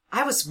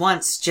was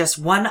once just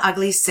one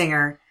ugly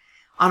singer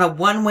on a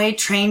one-way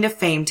train to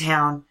Fame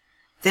Town.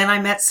 Then I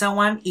met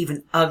someone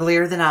even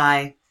uglier than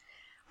I.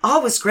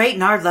 All was great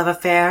in our love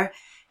affair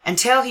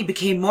until he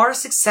became more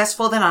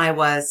successful than I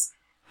was.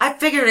 I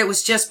figured it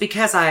was just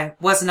because I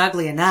wasn't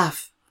ugly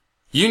enough.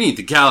 You need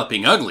the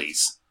Galloping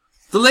Uglies.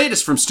 The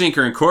latest from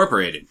Stinker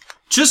Incorporated.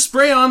 Just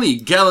spray on the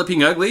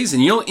Galloping Uglies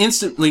and you'll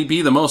instantly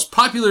be the most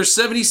popular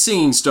 70s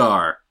singing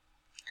star.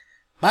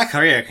 My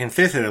career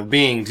consisted of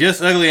being just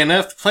ugly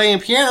enough to play in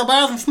piano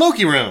bars and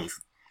smoky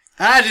rooms.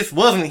 I just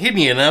wasn't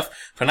hippie enough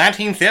for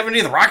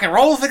 1970s rock and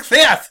roll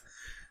success.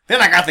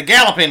 Then I got the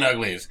Galloping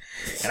Uglies,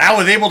 and I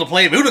was able to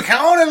play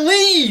Budokan and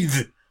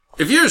leads.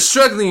 If you're a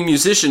struggling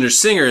musician or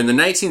singer in the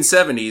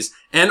 1970s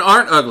and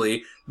aren't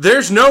ugly,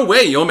 there's no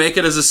way you'll make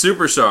it as a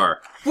superstar.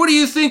 What do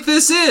you think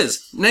this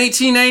is?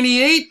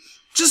 1998?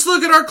 Just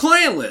look at our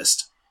client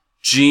list.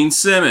 Gene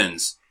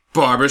Simmons,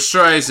 Barbra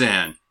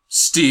Streisand,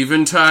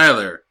 Steven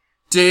Tyler,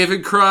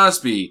 David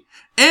Crosby,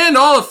 and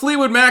all of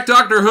Fleetwood Mac,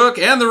 Dr. Hook,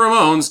 and the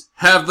Ramones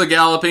have the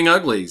Galloping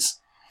Uglies.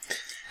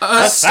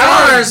 A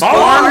star is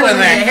born when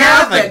they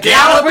have the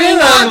Galloping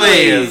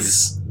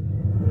Uglies!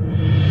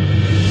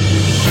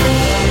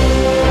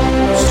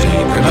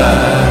 Stinker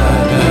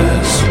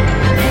Madness.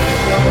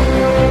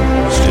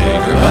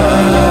 Stinker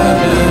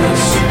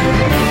Madness.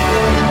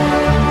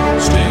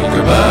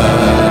 Stinker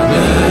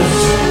Madness.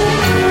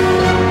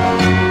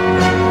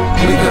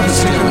 We got the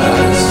Stinker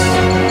Madness.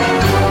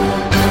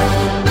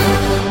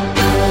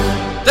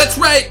 That's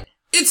right!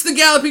 It's the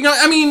Galloping...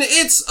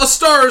 it's A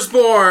Star is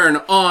Born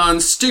on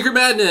Stinker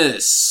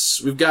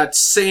Madness. We've got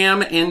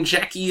Sam and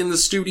Jackie in the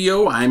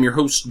studio. I'm your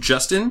host,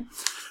 Justin.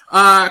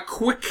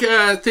 Quick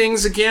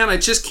things again. I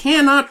just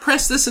cannot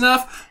press this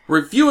enough.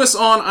 Review us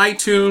on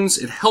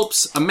iTunes. It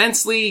helps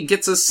immensely,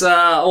 gets us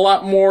a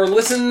lot more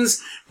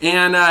listens,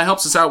 and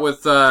helps us out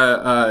with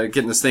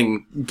getting this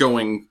thing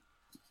going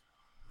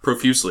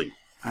profusely.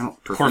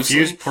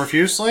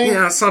 Profusely?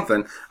 Yeah,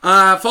 something.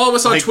 Follow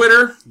us on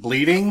Twitter.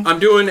 Bleeding? I'm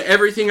doing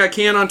everything I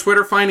can on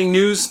Twitter, finding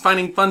news,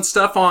 finding fun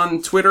stuff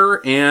on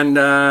Twitter,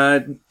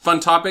 and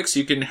fun topics.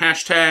 You can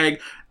hashtag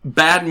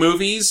bad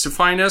movies to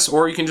find us,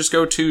 or you can just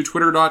go to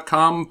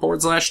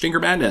twitter.com/Stinker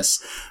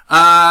Madness.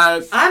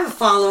 I'm a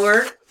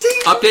follower.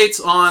 Updates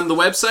on the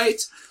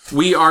website.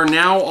 We are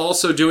now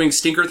also doing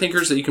Stinker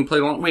Thinkers that you can play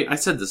along. Wait, I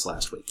said this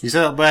last week. You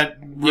said, but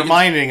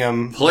reminding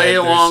them. Play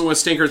along with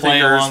Stinker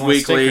Thinkers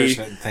weekly.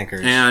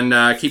 Thinkers.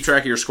 And keep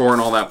track of your score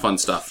and all that fun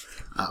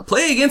stuff.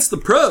 Play against the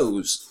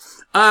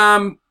pros.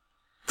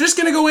 Just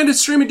gonna go into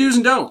streaming do's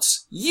and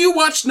don'ts. You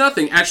watched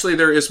nothing. Actually,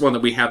 there is one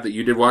that we have that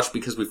you did watch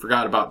because we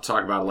forgot to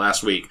talk about it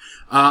last week.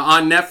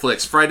 On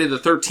Netflix, Friday the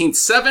 13th,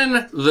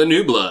 7, The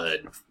New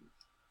Blood.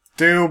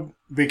 Do,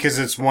 because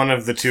it's one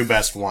of the two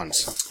best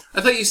ones. I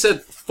thought you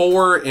said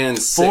 4 and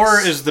 6. 4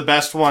 is the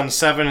best one,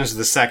 7 is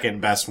the second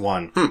best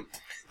one.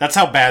 That's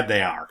how bad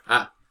they are.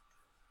 I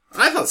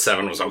thought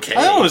 7 was okay.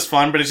 I thought it was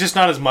fun, but it's just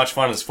not as much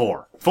fun as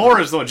 4. 4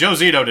 is the one. Joe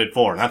Zito did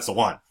 4, and that's the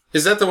one.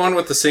 Is that the one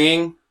with the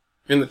singing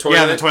in the toilet?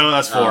 Yeah, the toilet,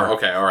 that's 4. Oh,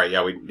 okay, alright,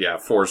 yeah,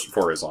 4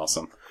 is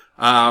awesome.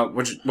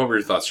 What were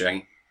your thoughts,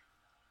 Jackie?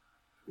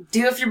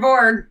 Do if you're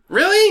bored.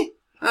 Really?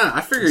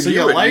 I figured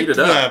you would eat it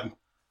up.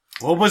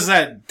 What was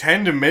that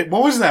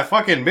what was that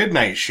fucking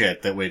midnight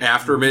shit that we...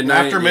 After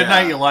midnight? After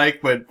midnight you like,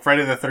 but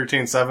Friday the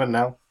 13th 7,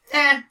 no?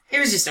 It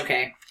was just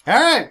okay.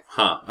 Alright.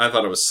 Huh, I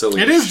thought it was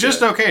silly. It is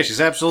just okay,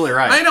 she's absolutely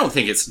right. I don't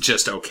think it's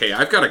just okay.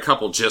 I've got a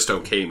couple just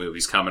okay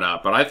movies coming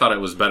up, but I thought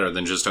it was better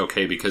than just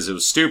okay because it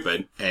was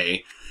stupid,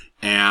 A,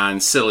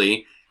 and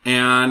silly,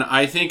 and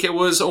I think it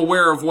was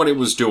aware of what it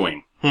was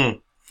doing.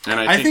 And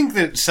I think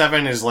that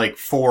 7 is like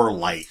 4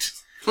 light.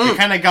 They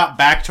kind of got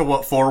back to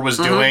what 4 was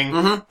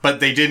doing, but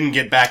they didn't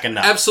get back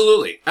enough.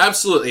 Absolutely.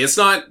 It's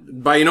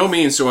not, by no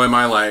means do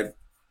I like,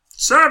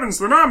 7's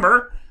the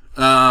number.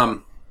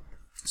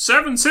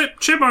 7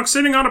 chipmunks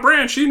sitting on a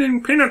branch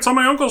eating peanuts on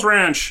my uncle's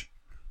ranch.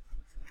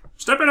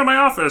 Step into my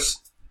office.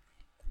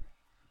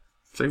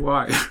 Say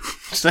why.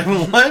 Step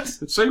in what?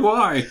 Say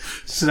why.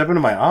 Step into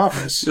my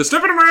office. Yeah,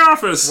 step into my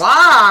office.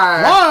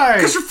 Why? Why?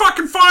 Because you're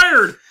fucking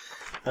fired.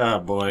 Oh,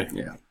 boy.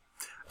 Yeah.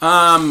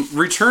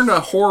 Return to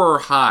Horror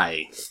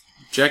High.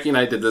 Jackie and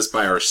I did this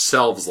by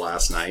ourselves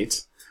last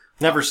night.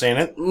 Never seen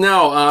it.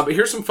 No, but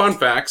here's some fun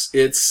facts.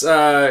 It's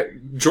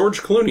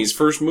George Clooney's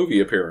first movie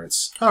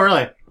appearance. Oh,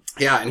 really?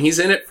 Yeah, and he's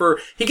in it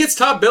he gets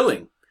top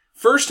billing.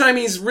 First time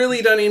he's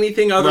really done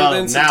anything other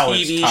than some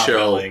TV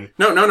show. Billing.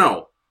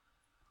 No.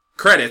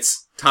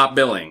 Credits, top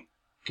billing.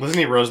 Wasn't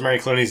he Rosemary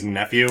Clooney's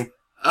nephew?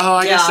 Oh,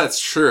 I guess that's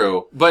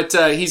true. But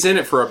he's in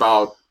it for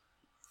about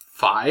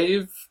 5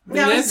 minutes.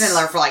 No, he's in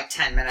there for like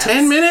 10 minutes.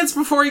 10 minutes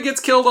before he gets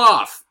killed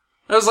off.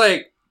 I was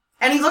like...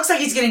 And he looks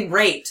like he's getting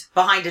raped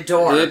behind a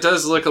door. It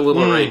does look a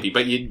little rapey,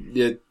 but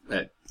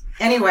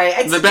anyway,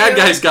 the bad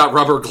guy's got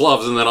rubber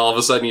gloves, and then all of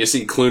a sudden you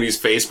see Clooney's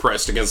face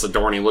pressed against the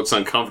door, and he looks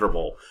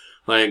uncomfortable.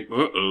 Like,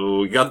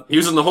 you got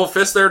using the whole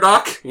fist there,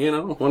 Doc? You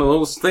know, one of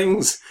those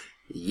things.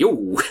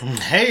 Yo.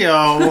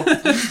 Hey-yo.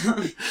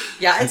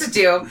 Yeah, it's a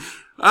do.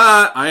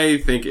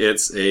 I think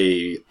it's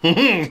a...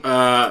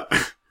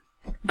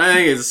 I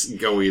think it's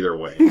go either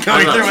way. Go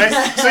either way.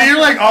 So you're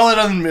like all in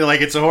on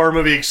like it's a horror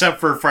movie except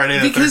for Friday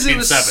the 13th Because it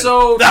was 7.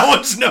 so... That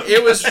one's no.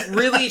 It was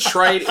really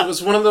trite. It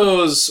was one of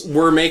those,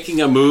 we're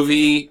making a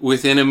movie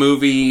within a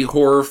movie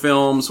horror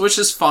films, which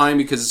is fine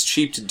because it's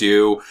cheap to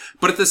do.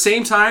 But at the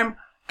same time,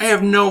 I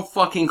have no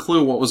fucking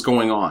clue what was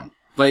going on.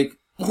 Like,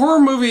 horror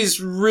movies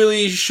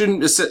really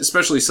shouldn't,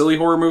 especially silly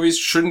horror movies,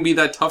 shouldn't be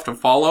that tough to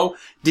follow.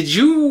 Did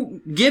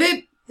you get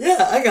it?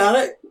 Yeah, I got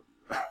it.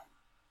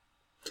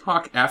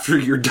 Talk after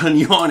you're done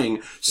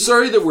yawning.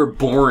 Sorry that we're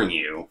boring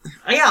you.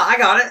 Yeah, I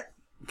got it.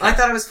 I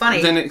thought it was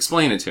funny. Then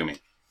explain it to me.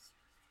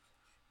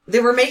 They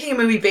were making a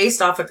movie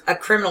based off a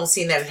criminal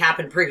scene that had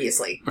happened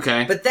previously.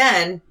 Okay. But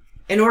then,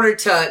 in order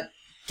to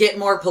get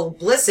more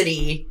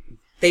publicity,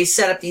 they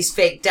set up these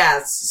fake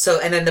deaths.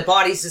 And then the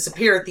bodies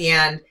disappear at the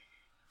end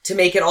to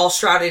make it all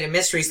shrouded in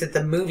mysteries that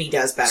the movie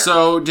does better.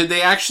 So, did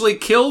they actually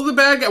kill the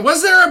bad guy?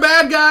 Was there a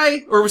bad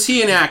guy? Or was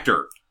he an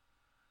actor?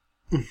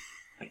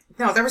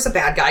 No, there was a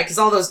bad guy, because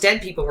all those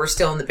dead people were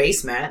still in the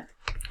basement.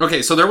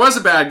 Okay, so there was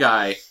a bad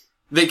guy.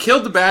 They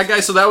killed the bad guy,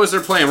 so that was their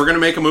plan. We're going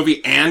to make a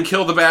movie and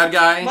kill the bad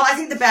guy? Well, I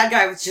think the bad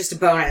guy was just a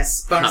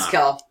bonus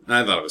kill.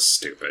 I thought it was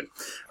stupid.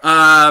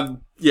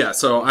 Yeah,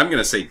 so I'm going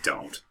to say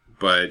don't,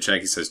 but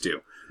Jackie says do.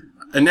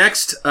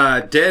 Next,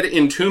 Dead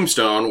in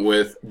Tombstone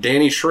with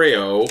Danny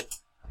Trejo,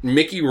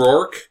 Mickey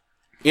Rourke,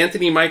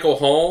 Anthony Michael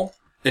Hall,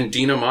 and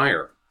Dina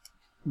Meyer.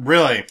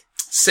 Really?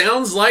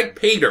 Sounds like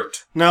pay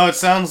dirt. No, it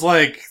sounds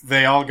like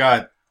they all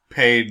got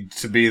paid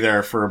to be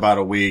there for about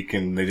a week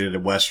and they did a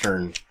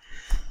Western.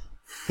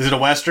 Is it a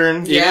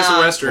Western? Yeah. It is a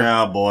Western.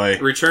 Oh, boy.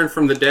 Return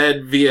from the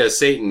dead via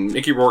Satan.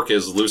 Mickey Rourke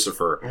is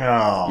Lucifer.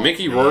 Oh,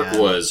 Mickey Rourke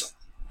was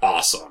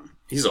awesome.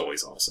 He's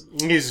always awesome.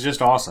 He's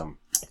just awesome.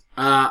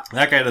 That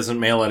guy doesn't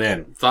mail it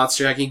in. Thoughts,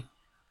 Jackie?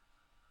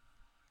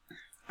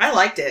 I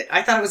liked it.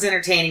 I thought it was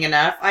entertaining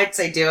enough. I'd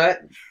say do it.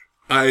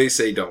 I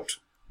say don't.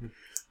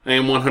 I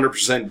am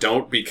 100%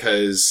 don't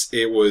because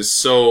it was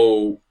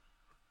so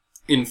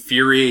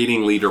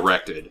infuriatingly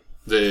directed.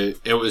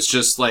 It was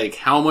just like,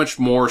 how much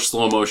more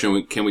slow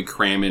motion can we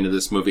cram into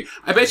this movie?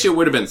 I bet you it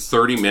would have been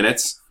 30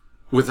 minutes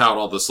without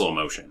all the slow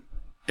motion.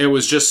 It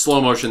was just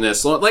slow motion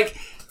this. Like,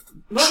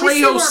 Well, at least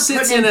they Trejo weren't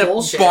sits putting in a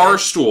bullshit. bar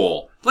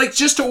stool. Like,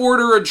 just to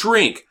order a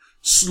drink.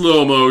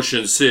 Slow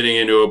motion sitting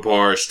into a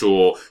bar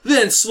stool.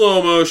 Then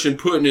slow motion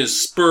putting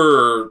his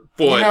spur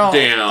foot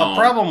down. The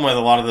problem with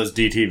a lot of those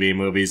DTV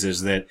movies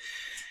is that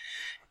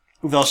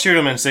they'll shoot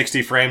them in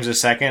 60 frames a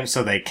second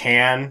so they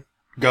can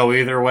go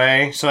either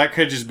way. So that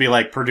could just be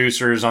like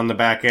producers on the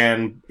back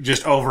end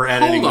just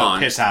over-editing the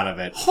piss out of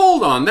it.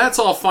 Hold on. That's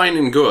all fine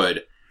and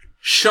good.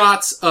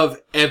 Shots of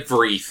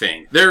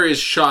everything. There is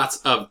shots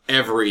of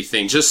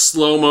everything. Just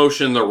slow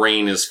motion, the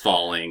rain is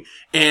falling.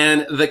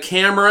 And the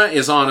camera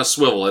is on a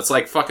swivel. It's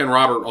like fucking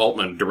Robert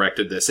Altman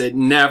directed this. It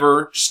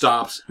never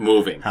stops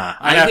moving.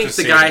 I think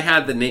the guy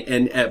had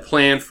the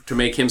plan to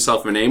make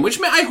himself a name, which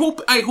I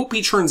hope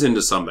he turns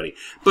into somebody.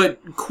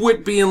 But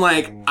quit being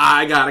like,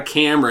 I got a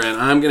camera and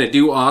I'm gonna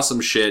do awesome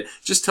shit.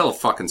 Just tell a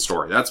fucking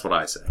story. That's what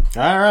I say.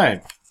 All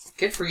right.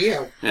 Good for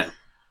you. Yeah.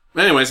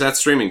 Anyways, that's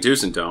streaming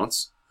do's and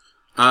don'ts.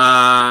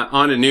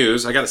 On to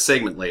news. I got a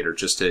segment later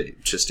just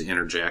to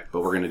interject,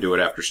 but we're going to do it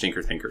after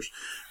Stinker Thinkers.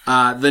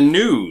 The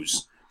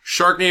news.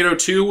 Sharknado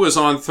 2 was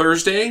on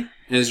Thursday,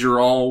 as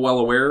you're all well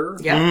aware.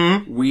 Yeah.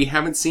 Mm-hmm. We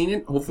haven't seen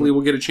it. Hopefully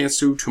we'll get a chance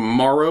to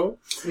tomorrow.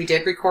 We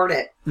did record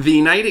it.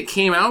 The night it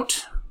came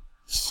out,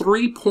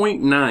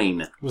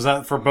 3.9. Was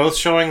that for both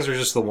showings or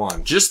just the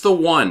one? Just the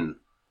one.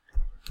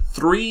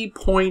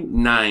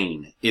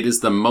 3.9. It is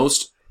the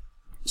most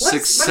What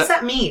does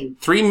that mean?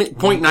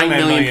 3.9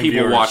 million people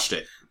viewers. watched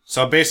it.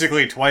 So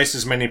basically twice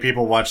as many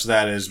people watched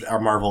that as our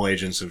Marvel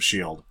Agents of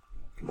S.H.I.E.L.D.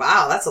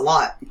 Wow, that's a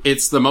lot.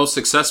 It's the most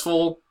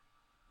successful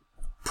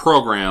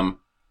program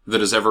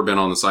that has ever been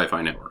on the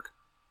Sci-Fi Network.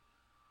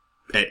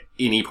 At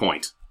any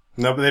point.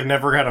 No, but they've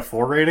never had a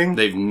 4 rating?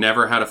 They've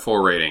never had a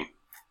 4 rating.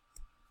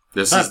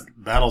 This is...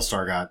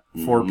 Battlestar got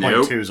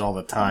 4.2s all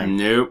the time.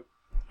 Nope.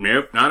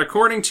 Not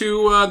according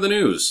to the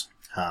news.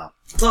 Huh.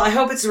 Well, I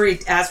hope it's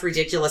as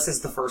ridiculous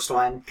as the first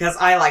one, because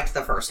I liked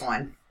the first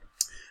one.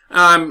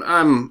 I'm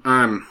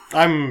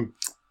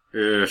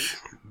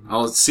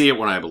I'll see it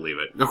when I believe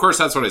it. Of course,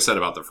 that's what I said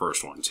about the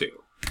first one, too.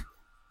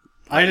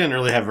 I didn't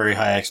really have very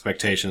high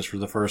expectations for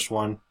the first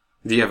one.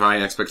 Do you have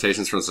high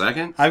expectations for the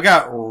second? I've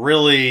got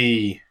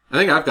really I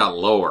think I've got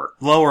lower.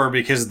 lower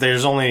because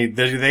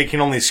they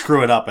can only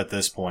screw it up at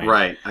this point.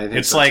 Right. I think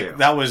It's so, like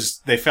too.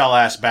 they fell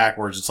ass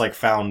backwards. It's like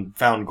found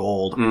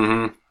gold.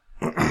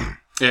 Mm-hmm.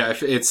 Yeah,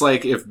 it's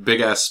like if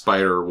Big Ass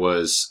Spider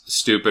was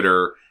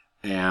stupider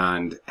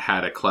and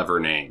had a clever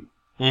name.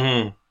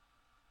 Mm-hmm.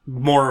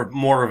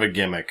 More of a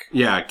gimmick.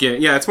 Yeah,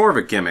 it's more of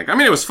a gimmick. I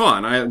mean, it was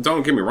fun.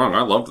 Don't get me wrong.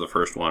 I loved the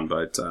first one,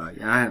 but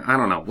I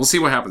don't know. We'll see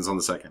what happens on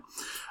the second.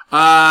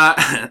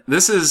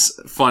 This is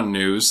fun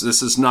news.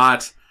 This is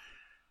not...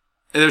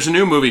 There's a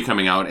new movie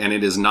coming out, and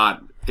it is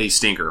not a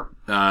stinker.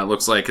 It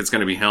looks like it's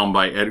going to be helmed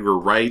by Edgar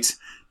Wright,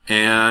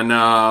 and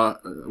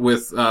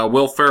with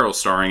Will Ferrell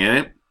starring in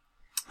it.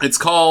 It's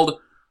called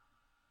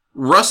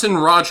Russ and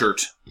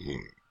Rogert,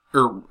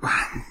 or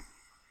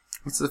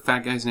what's the fat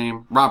guy's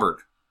name? Robert.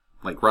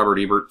 Like Robert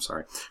Ebert,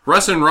 sorry.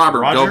 Russ and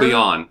Robert go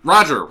beyond.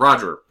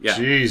 Roger, yeah.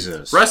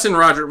 Jesus. Russ and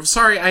Roger.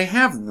 Sorry, I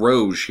have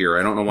Roge here.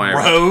 I don't know why.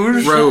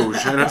 Roge?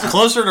 Roge. It's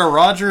closer to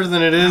Roger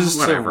than it is to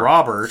Whatever.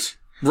 Robert.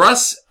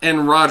 Russ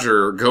and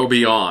Roger go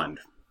beyond.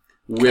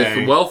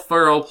 With Will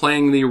Ferrell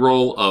playing the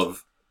role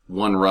of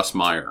one Russ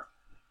Meyer.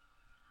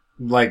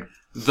 Like,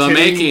 The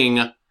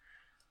making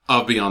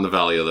of Beyond the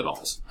Valley of the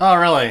Dolls. oh,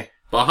 really?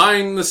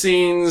 Behind the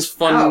scenes,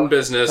 fun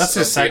business. That's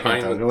his of second,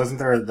 behind though. Wasn't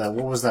there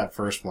what was that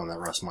first one that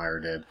Russ Meyer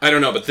did? I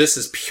don't know, but this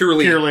is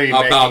purely making-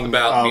 Beyond the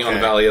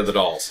Valley of the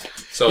Dolls.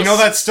 So You know,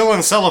 that's still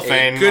in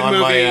cellophane. a good on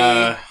movie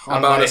my, on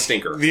about my- a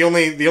stinker. The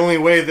only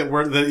way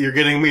that you're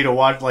getting me to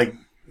watch, like,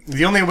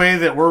 the only way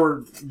that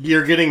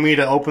you're getting me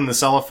to open the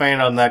cellophane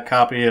on that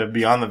copy of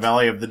Beyond the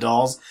Valley of the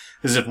Dolls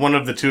is if one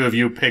of the two of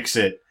you picks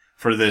it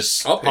for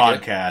this I'll pick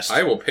podcast. it.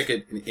 I will pick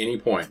it at any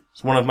point.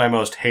 It's one of my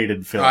most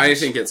hated films. I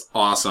think it's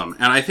awesome,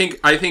 and I think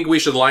we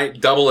should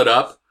double it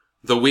up.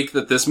 The week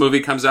that this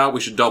movie comes out,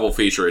 we should double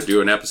feature it. Do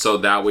an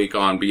episode that week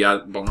on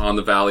Beyond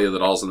the Valley of the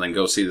Dolls, and then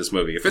go see this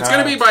movie. If it's going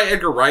to be by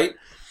Edgar Wright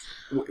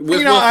with Will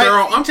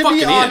Ferrell, I'm to fucking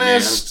be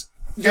honest,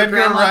 Your Edgar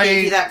grandma gave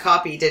you Wright. that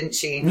copy, didn't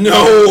she? in, man.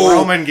 No,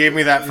 Roman gave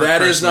me that for that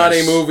Christmas. is not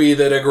a movie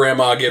that a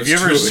grandma gives Have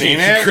you ever to seen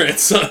a it?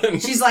 grandson.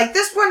 She's like,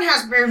 this one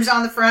has boobs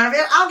on the front of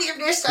it. I'll give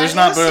this. There's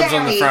not boobs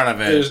on the front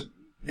of it.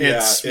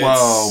 It's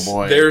whoa,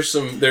 boy. There's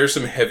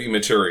some heavy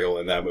material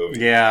in that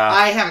movie. Yeah.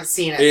 I haven't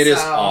seen it. It is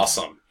so.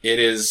 awesome. It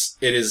is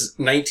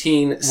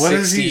 1960s What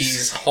is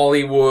he-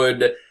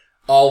 Hollywood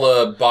a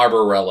la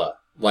Barbarella.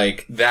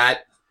 Like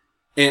that,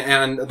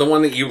 and the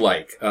one that you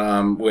like,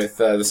 with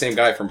the same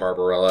guy from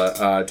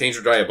Barbarella,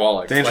 Danger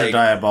Diabolik. Danger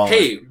Diabolik.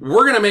 Hey,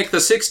 we're gonna make the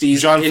 60s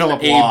John in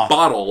Philip a Law.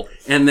 bottle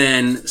and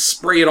then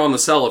spray it on the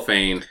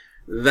cellophane.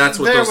 That's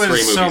what There those three was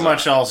movies so are.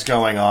 much else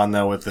going on,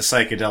 though, with the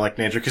psychedelic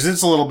nature, because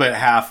it's a little bit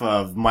half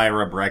of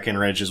Myra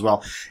Breckenridge as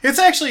well. It's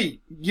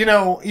actually, you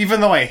know, even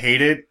though I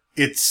hate it,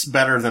 it's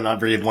better than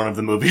every one of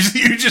the movies that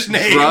you just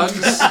named. Drugs,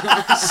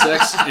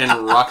 sex,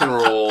 and rock and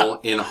roll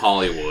in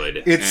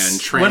Hollywood.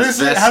 It's- and what is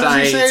it? How does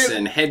he say transvestites it?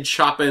 and head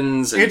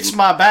choppings. And It's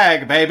my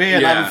bag, baby,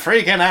 and Yeah. I'm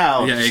freaking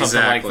out. yeah, exactly.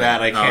 Something like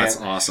that. I Oh, can't. it's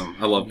awesome.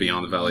 I love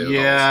Beyond the Valley of the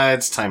Dolls. Yeah,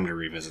 it's time to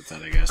revisit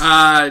that, I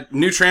guess.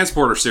 New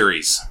Transporter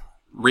series.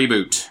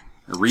 Reboot.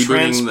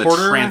 Rebooting the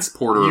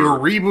Transporter. You're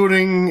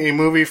rebooting a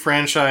movie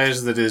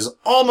franchise that is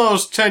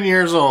almost 10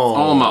 years old.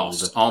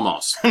 Almost.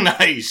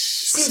 Nice.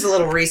 Seems a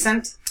little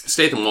recent.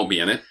 Statham won't be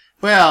in it.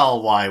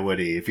 Well, why would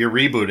he? If you're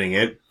rebooting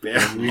it.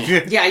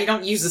 Yeah. Yeah, you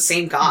don't use the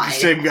same guy.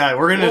 Same guy.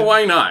 We're gonna Well,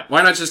 why not?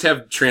 Why not just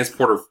have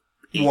Transporter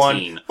 18?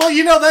 one. Well,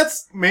 you know,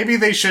 maybe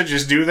they should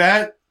just do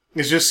that.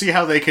 Is just see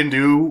how they can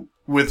do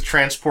with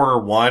Transporter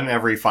 1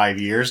 every 5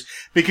 years.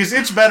 Because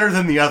it's better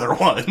than the other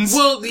ones.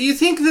 Well, do you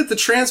think that the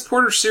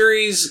Transporter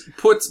series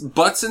puts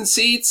butts in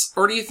seats?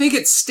 Or do you think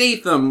it's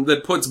Statham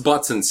that puts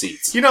butts in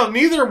seats? You know,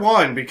 neither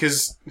one,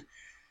 because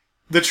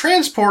the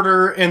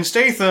Transporter and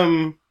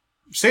Statham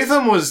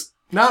was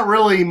not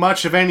really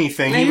much of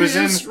anything. He was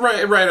in,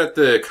 right at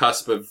the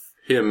cusp of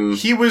him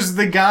he was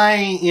the guy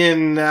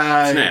in,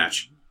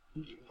 Snatch.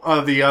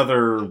 The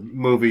other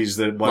movies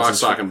that, Lock,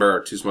 Stock, and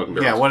Barrel, Two Smoking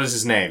Barrels. yeah, what is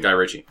his name? Guy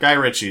Ritchie. Guy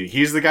Ritchie.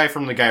 He's the guy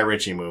from the Guy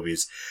Ritchie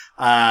movies.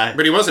 But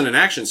he wasn't an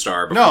action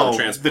star before No, the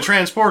Transporter. the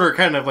Transporter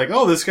kind of like,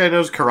 oh, this guy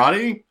knows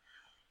karate?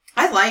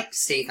 I like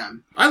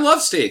Statham. I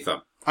love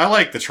Statham. I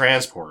like the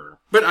Transporter.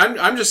 But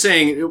I'm just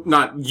saying,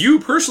 not you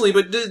personally,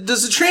 but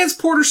does the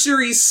Transporter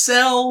series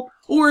sell?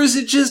 Or is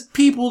it just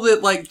people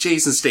that like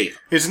Jason Statham?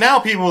 It's now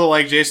people that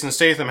like Jason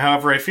Statham.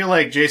 However, I feel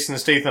like Jason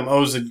Statham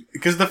owes it,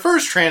 because the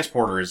first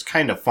Transporter is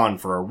kind of fun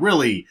for a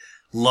really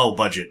low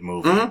budget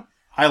movie. Mhm.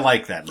 I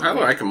like that movie. I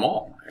like them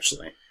all,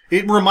 actually.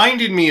 It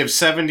reminded me of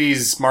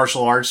 70s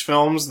martial arts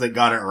films that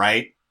got it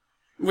right.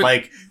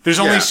 Like, there's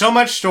only yeah. so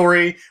much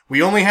story,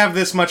 we only have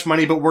this much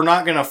money, but we're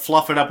not gonna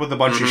fluff it up with a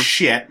bunch of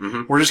shit.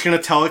 We're just gonna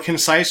tell a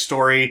concise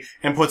story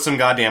and put some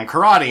goddamn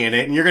karate in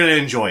it, and you're gonna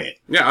enjoy it.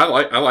 Yeah, I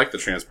like the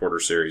Transporter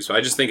series.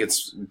 I just think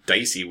it's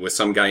dicey with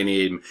some guy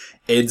named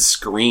Ed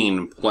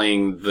Skrein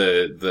playing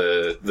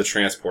the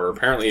Transporter.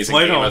 Apparently he's in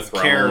Well, I Game of don't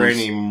Thrones. care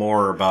any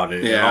more about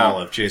it at Yeah. all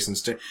of Jason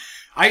Statham.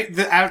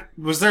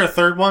 Was there a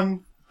third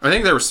one? I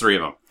think there was 3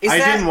 of them. Is I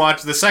that, didn't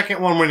watch the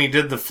second one when he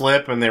did the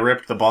flip and they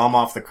ripped the bomb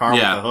off the car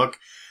Yeah. with the hook.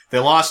 They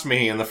lost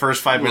me in the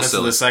first 5 minutes of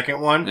silly. the second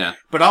one. Yeah.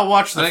 But I'll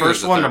watch the I think there's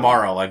first a one third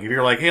tomorrow. Like, if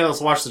you're like, hey,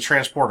 let's watch the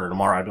Transporter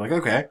tomorrow, I'd be like,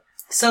 okay.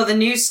 So the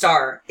new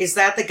star, is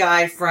that the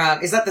guy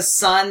is that the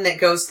son that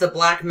goes to the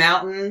Black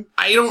Mountain?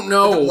 I don't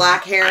know. With the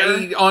black hair?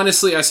 I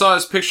honestly, I saw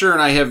his picture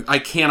and I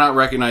cannot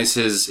recognize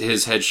his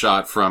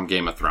headshot from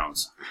Game of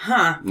Thrones.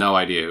 Huh. No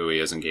idea who he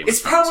is in Game It's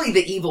of Thrones. probably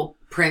the evil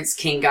Prince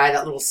King guy,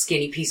 that little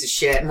skinny piece of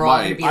shit, and we're all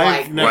Why? going to be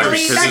I've like, never really?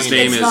 seen- That Because his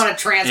name kid's is not a Ed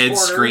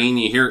transporter.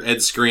 Skrein. You hear Ed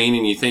Skrein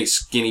and you think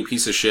skinny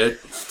piece of shit.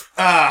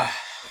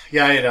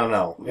 Yeah, I don't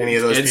know any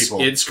of those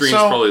people. Ed Skrein is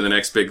So, probably the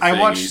next big I thing.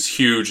 watched- He's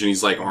huge and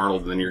he's like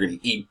Arnold, and then you're going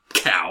to eat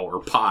cow or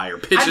pie or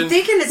pigeon. I'm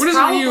thinking it's what is it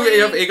when probably-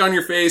 you have egg on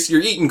your face?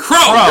 You're eating crow.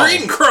 Crow. You're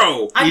eating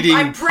crow. I'm eating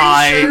pretty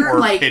pie sure, or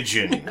like,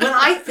 pigeon. when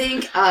I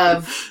think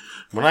of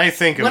When I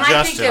think of When I think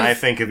Justin, of- I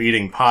think of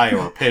eating pie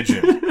or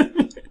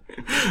pigeon.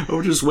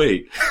 Oh, just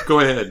wait.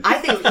 Go ahead. I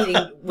think eating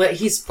what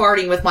he's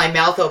farting with my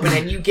mouth open,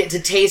 and you get to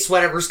taste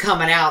whatever's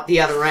coming out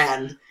the other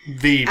end.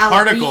 The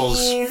Alligators.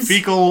 particles,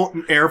 fecal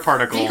air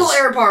particles. Fecal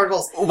air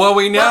particles. Well,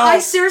 we know. But I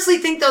seriously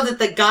think though that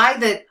the guy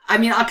that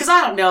because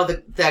I don't know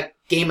the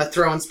Game of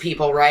Thrones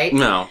people, right?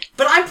 No.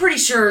 But I'm pretty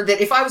sure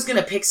that if I was going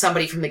to pick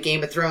somebody from the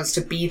Game of Thrones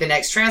to be the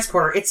next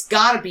transporter, it's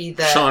got to be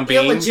the Sean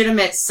Bean?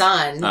 illegitimate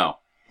son. Oh.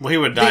 Well, he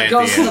would die That at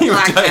goes to the the end.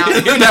 Black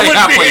Mountain. You're not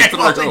halfway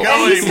able to through.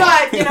 go And he's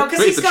got, because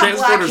Wait, he's the got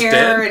black transporter's hair,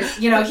 dead?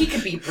 and, he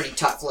could be pretty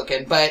tough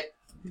looking, but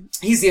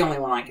he's the only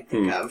one I can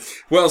think of.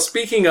 Well,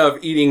 speaking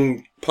of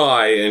eating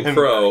pie and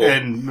crow,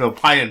 And no,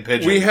 pie and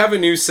pigeon. we have a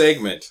new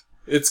segment.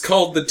 It's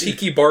called the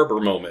Tiki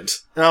Barber Moment.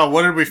 Oh,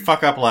 what did we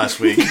fuck up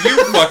last week? You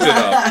fucked it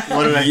up.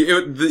 What did I...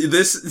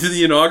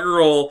 The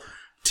inaugural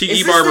Tiki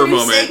Is this Barber the new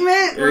moment.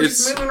 segment? We're It's-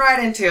 just moving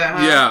right into it,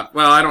 huh? Yeah,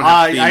 well, I don't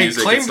have theme I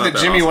music. claimed It's not that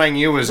that Jimmy awesome. Wang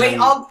Yu was Wait,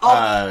 in...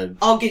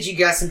 I'll get you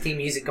guys some theme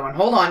music going.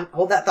 Hold on.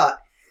 Hold that thought.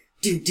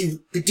 Do do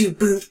do do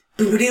boo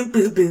boo boo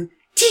boo boo.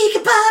 Tiki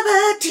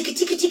Baba, tiki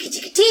tiki tiki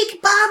tiki tiki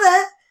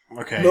Baba.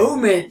 okay.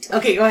 Moment.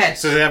 Okay, go ahead.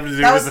 So does it have to do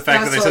That with was- the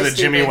fact that that they was said totally that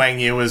Jimmy stupid. Wang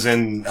Yu was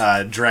in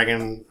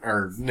Dragon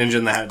or Ninja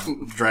in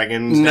the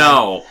Dragons?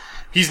 No.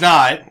 He's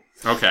not.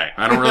 Okay,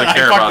 I don't really I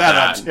care fucked about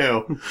that that.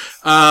 up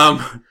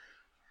too.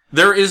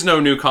 There is no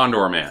new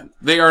Condor Man.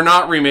 They are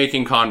not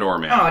remaking Condor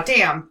Man. Oh,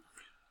 damn.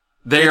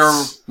 They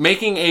are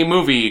making a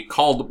movie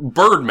called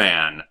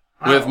Birdman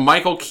with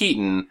Michael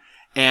Keaton,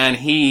 and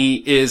he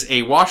is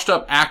a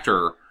washed-up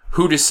actor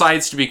who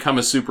decides to become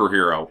a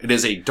superhero. It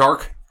is a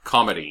dark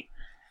comedy.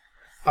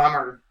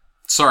 Bummer.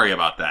 Sorry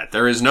about that.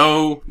 There is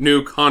no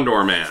new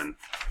Condor Man.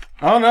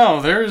 Oh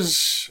no,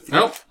 there's...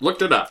 Nope,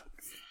 looked it up.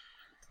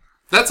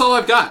 That's all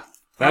I've got.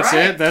 That's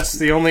Alright. it? That's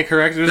the only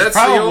correct... It was That's the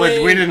probably...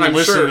 only- we didn't I'm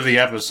listen sure. to the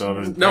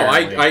episode. No,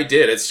 apparently. I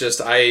did. It's just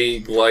I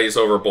glaze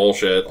over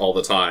bullshit all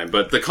the time.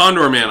 But the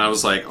Condor Man, I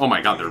was like, oh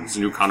my god, there's a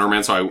new Condor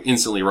Man, so I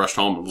instantly rushed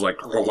home and was like,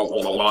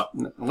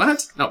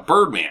 what? No,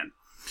 Birdman.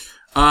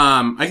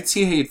 I can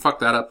see how you'd fuck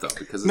that up though,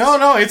 because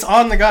No, it's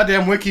on the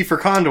goddamn wiki for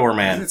Condor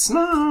Man. it's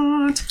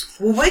not.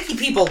 Well, wiki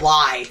people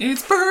lie.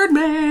 It's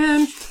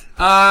Birdman. Did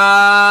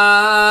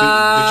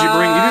you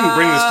bring... You didn't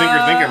bring the Stinker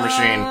Thinker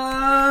machine.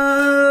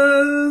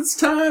 It's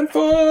time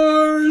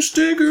for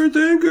Stinker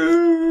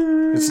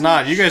Thinker. It's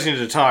not. You guys need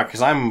to talk,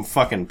 because I'm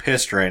fucking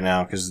pissed right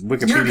now, because You're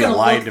Wikipedia gonna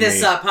lied look to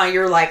this me. up, huh?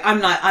 You're like,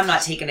 I'm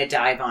not taking a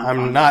dive on. I'm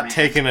Condor not Man.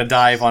 taking a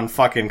dive on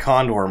fucking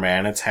Condor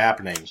Man. It's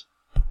happening.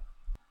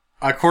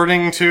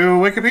 According to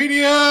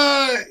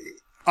Wikipedia,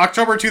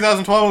 October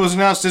 2012 it was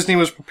announced Disney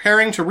was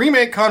preparing to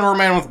remake Condor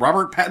Man with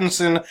Robert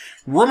Pattinson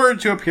rumored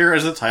to appear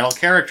as the title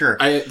character.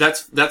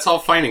 That's all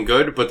fine and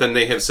good, but then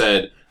they have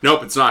said,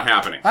 nope, it's not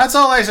happening. That's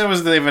all I said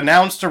was they've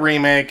announced a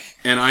remake.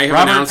 And I have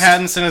Robert announced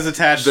Pattinson is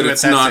attached that to it.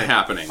 it's That's not it.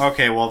 happening.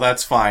 Okay, well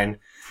that's fine.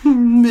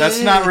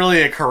 That's not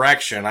really a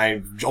correction.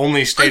 I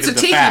only stated It's a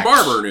the Tiki facts.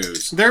 Barber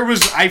news.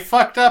 I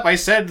fucked up. I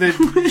said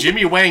that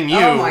Jimmy Wang Yu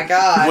Oh my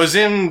God. was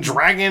in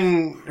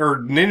Dragon, or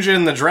Ninja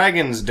in the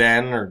Dragon's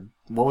Den, or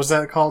what was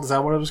that called? Is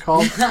that what it was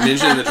called?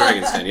 Ninja in the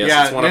Dragon's Den. Yes,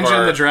 Yeah, it's one of Ninja in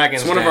our, the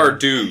Dragon's It's one of Den. our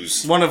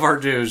dues. One of our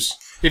dues.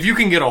 If you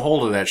can get a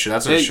hold of that shit,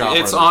 that's a shot.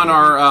 It's on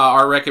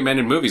our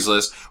recommended movies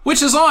list,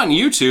 which is on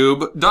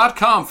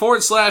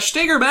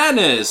youtube.com/Stinker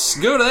Madness.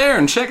 Go to there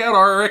and check out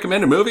our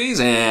recommended movies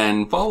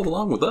and follow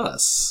along with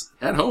us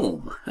at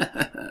home.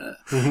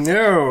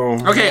 No.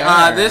 Okay,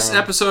 this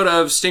episode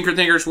of Stinker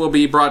Thinkers will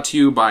be brought to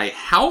you by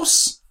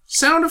House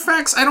Sound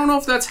Effects. I don't know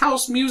if that's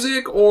house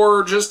music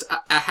or just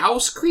a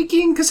house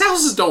creaking, because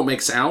houses don't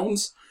make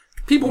sounds.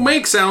 People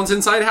make sounds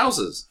inside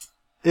houses.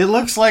 It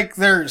looks like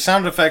they're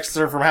sound effects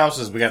that are from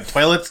houses. We got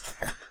toilets.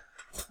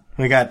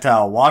 We got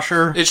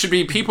washer. It should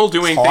be people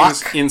doing Clock.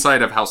 things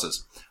inside of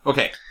houses.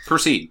 Okay,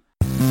 proceed.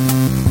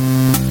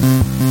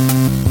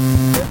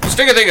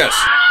 Stinker Thinkers!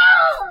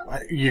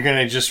 You're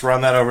gonna just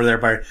run that over there,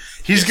 Bart.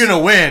 He's gonna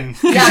win.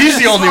 'Cause Yeah, he's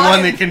the only fine.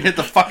 one that can hit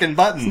the fucking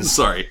buttons.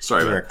 Sorry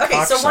about it.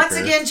 Okay, so once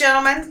Cocksucker. again,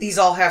 gentlemen, these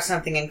all have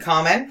something in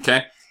common.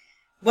 Okay.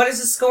 What is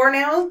the score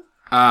now?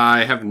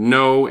 I have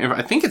no...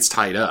 I think it's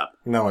tied up.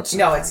 No, it's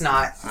No, it's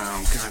not.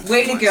 Oh, God.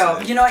 Way to go.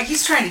 You know what?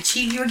 He's trying to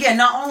cheat you again.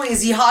 Not only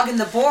is he hogging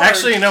the board.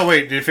 Actually, no,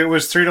 wait. If it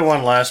was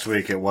 3-1 last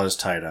week, it was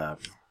tied up.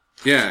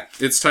 Yeah,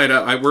 it's tied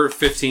up. We're at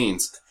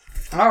 15s.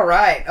 All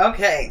right.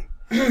 Okay.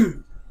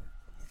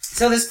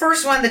 So this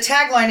first one, the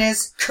tagline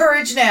is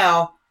 "Courage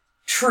now,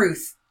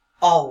 truth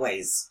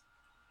always." ...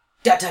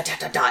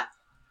 The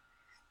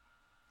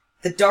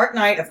Dark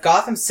Knight of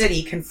Gotham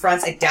City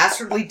confronts a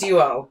dastardly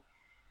duo.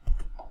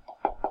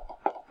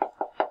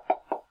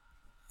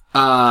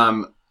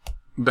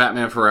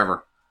 Batman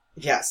Forever.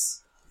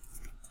 Yes.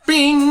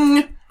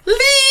 Bing!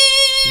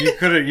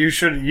 Lead! You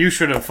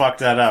should have fucked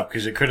that up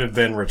because it could have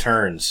been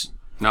Returns.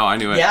 No, I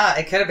knew it. Yeah,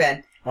 it could have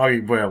been. Oh,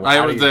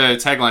 The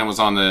tagline was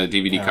on the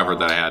DVD cover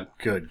that I had.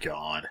 Good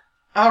God.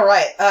 All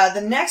right. The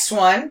next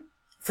one,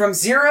 From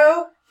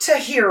Zero to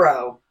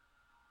Hero.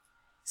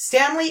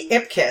 Stanley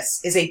Ipkiss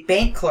is a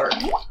bank clerk.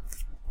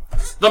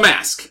 The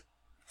Mask.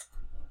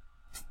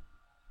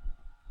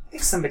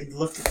 think somebody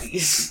looked at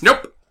these.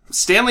 Nope.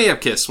 Stanley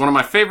Ipkiss, one of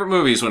my favorite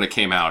movies when it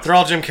came out. They're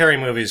all Jim Carrey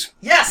movies.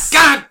 Yes!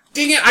 God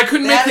dang it! I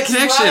couldn't That make the is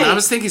connection. right. I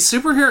was thinking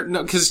superhero.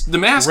 No, because The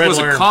Mask was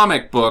a Riddler.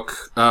 comic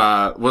book.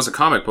 Was a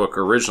comic book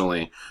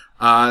originally.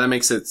 That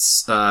makes it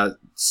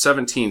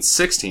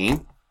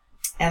 1716.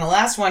 And the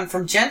last one,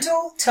 From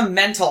Gentle to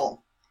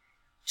Mental.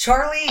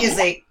 Charlie is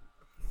a...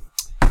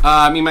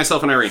 Me,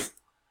 Myself, and Irene.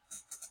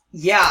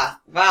 Yeah.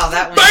 Wow,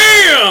 that one...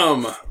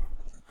 Bam!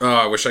 Oh,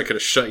 I wish I could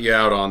have shut you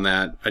out on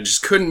that. I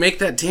just couldn't make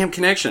that damn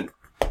connection.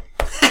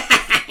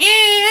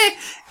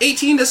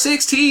 18 to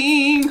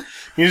 16. You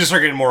need to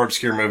start getting more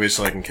obscure movies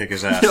so I can kick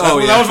his ass. Oh,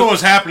 that yeah. was what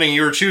was happening.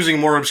 You were choosing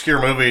more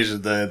obscure movies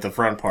at the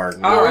front part.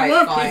 All right,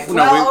 No, fine. no,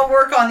 Well, we- I'll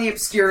work on the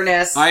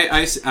obscureness.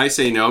 I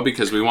say no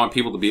because we want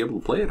people to be able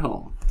to play at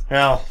home.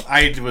 Well,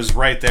 I was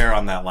right there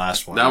on that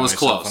last one. That was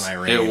Myself close. and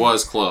Irene. It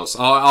was close.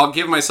 I'll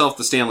give myself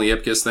the Stanley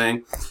Ipkiss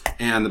thing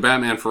and the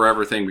Batman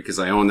Forever thing because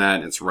I own that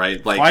and it's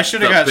right. Like Well, I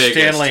should have the got biggest.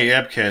 Stanley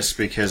Ipkiss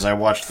because I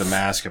watched The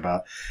Mask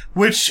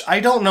which I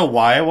don't know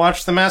why I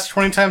watched The Mask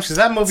 20 times because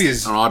that movie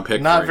is An odd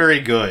pick not for you. very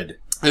good.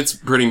 It's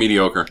pretty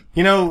mediocre.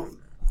 You know,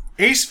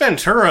 Ace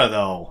Ventura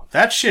though,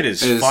 that shit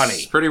is It's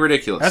funny. pretty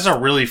ridiculous. That's a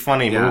really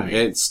funny Yeah,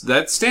 movie.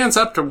 that stands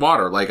up to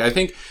water. Like I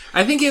think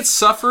it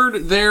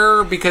suffered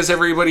there because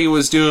everybody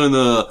was doing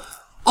the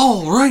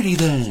alrighty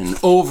then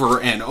over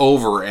and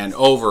over and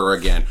over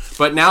again.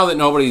 But now that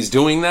nobody's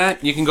doing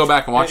that, you can go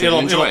back and watch it and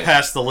enjoy It'll it.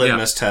 pass the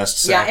litmus test.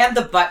 So. yeah, and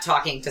the butt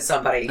talking to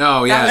somebody.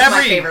 Oh, yeah. That was my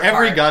every favorite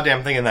part.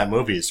 goddamn thing in that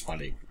movie is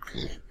funny.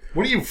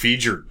 What do you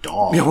feed your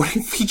dog? Yeah, what do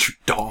you feed your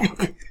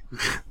dog?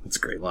 That's a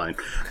great line.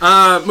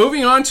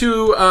 Moving on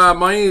to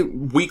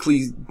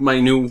my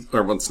new,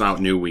 or well, it's not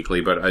new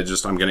weekly, but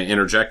I'm going to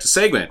interject a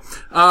segment.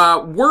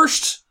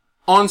 Worst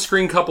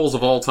on-screen couples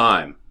of all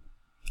time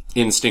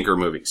in stinker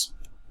movies.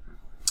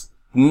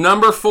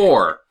 Number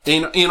 4,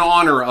 in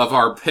honor of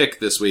our pick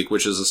this week,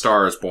 which is A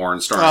Star Is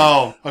Born, starring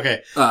Oh,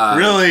 okay.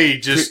 Really,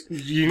 just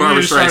you Barbra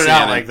need to start it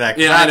out Streisand. like that.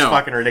 'Cause Yeah, I that's know.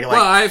 fucking ridiculous.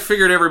 Well, I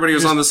figured everybody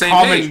was just on the same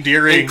page,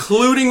 commandeering-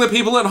 including the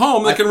people at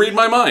home that can read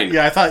my mind.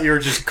 Yeah, I thought you were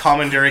just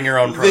commandeering your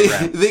own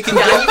program. They can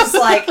Yeah, he was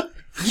like,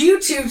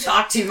 you two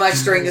talk too much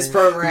during this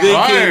program. they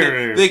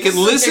This can is a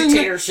listen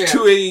dictatorship.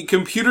 to a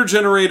computer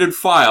generated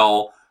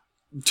file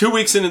 2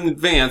 weeks in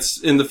advance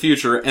in the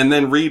future and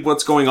then read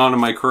what's going on in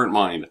my current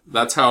mind.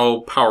 That's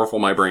how powerful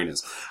my brain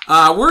is.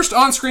 Worst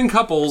on-screen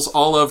couples,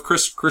 all of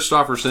Chris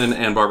Christopherson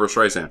and Barbra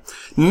Streisand.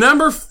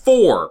 Number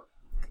 4,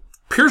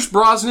 Pierce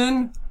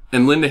Brosnan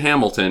and Linda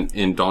Hamilton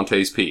in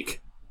Dante's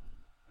Peak.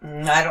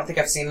 I don't think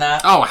I've seen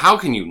that. Oh, how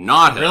can you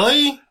not have?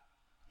 Really?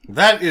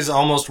 That is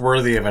almost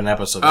worthy of an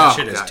episode. That Oh,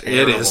 shit is God,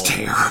 terrible. it is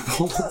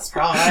terrible. That's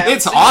probably I haven't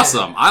It's seen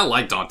awesome. I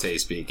like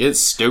Dante's Peak.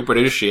 It's stupid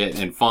as shit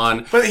and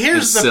fun. But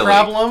here's It's the silly.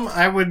 problem.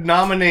 I would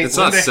nominate It's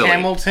not Linda silly.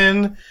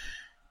 Hamilton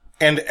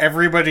and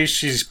everybody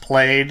she's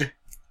played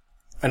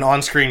an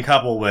on-screen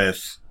couple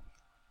with.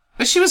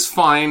 She was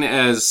fine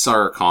as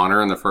Sarah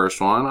Connor in the first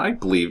one. I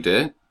believed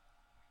it.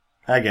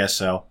 I guess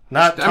so.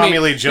 Not I Tommy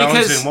mean, Lee Jones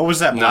because- and what was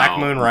that? Black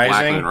No, Moon Rising?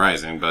 Black Moon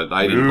Rising, but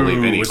I didn't believe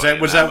anybody. Was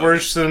in that movie.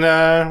 worse than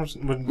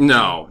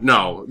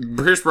No.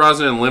 Pierce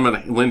Brosnan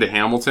and Linda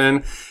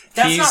Hamilton.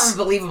 That's he's not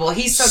unbelievable.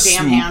 He's so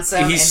damn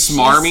handsome. He's and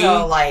smarmy, She's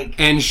so, like,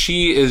 and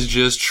she is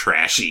just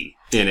trashy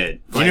in it.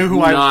 You know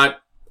who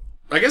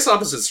I guess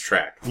opposites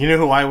track. You know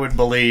who I would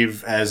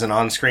believe as an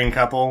on-screen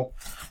couple?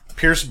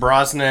 Pierce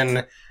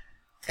Brosnan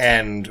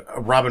and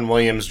Robin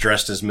Williams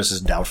dressed as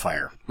Mrs.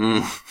 Doubtfire.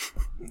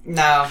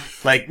 no.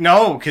 Like,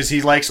 no, because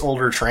he likes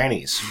older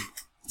trannies.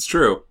 It's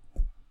true.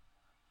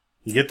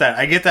 You get that?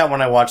 I get that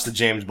when I watch the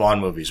James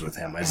Bond movies with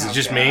him. Is it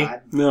just me?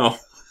 God. No.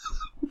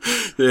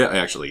 Yeah,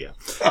 actually,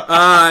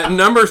 yeah.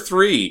 Number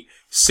 3,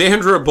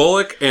 Sandra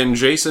Bullock and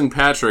Jason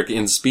Patrick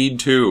in Speed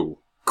 2.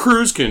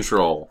 Cruise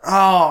Control.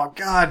 Oh,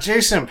 God,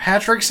 Jason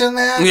Patrick's in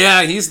that?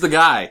 Yeah, he's the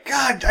guy.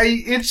 God,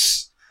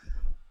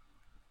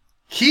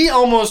 he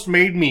almost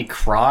made me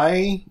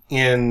cry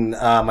in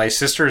My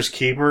Sister's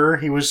Keeper.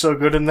 He was so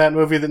good in that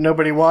movie that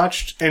nobody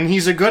watched. And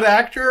he's a good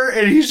actor,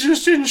 and he's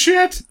just in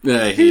shit.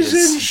 Yeah, He's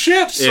in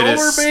shit.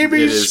 Solar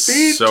Baby, It is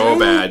Speed so 2.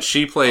 bad.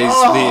 She plays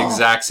Oh. the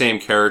exact same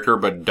character,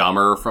 but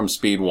dumber from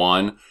Speed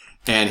 1.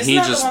 And Isn't he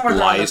that the just one where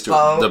they're on lies the to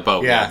her. boat? The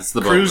boat. Yeah, It's the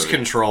boat Cruise movie.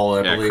 Control,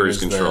 I Yeah, believe. Cruise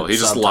is Control. the He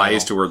just subtitle.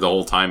 lies to her the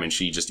whole time and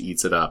she just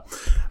eats it up.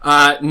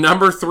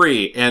 Number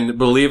 3, and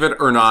believe it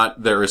or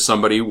not, there is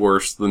somebody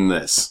worse than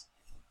this.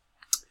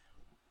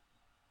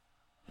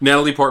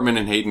 Natalie Portman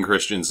and Hayden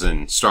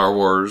Christensen, Star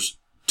Wars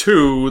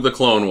 2, The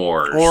Clone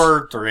Wars.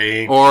 Or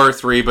 3. Or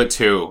 3, but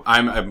 2.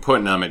 I'm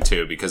putting them at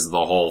 2 because of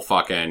the whole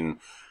fucking...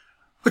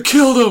 I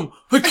killed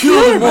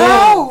him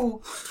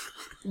all!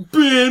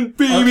 Ben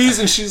babies!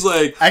 And she's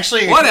like,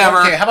 Actually, whatever.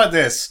 Okay, how about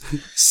this?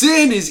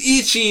 Sand is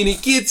itchy and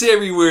it gets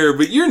everywhere,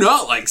 but you're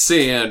not like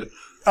sand.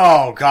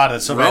 Oh, God,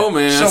 it's so bad.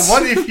 Romance. So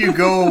what if you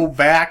go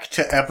back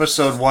to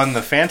episode 1,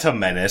 The Phantom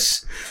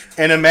Menace,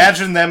 and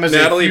imagine them as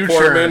Natalie a future...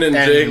 Portman and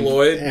Jake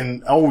Lloyd?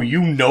 And, oh,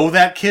 you know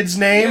that kid's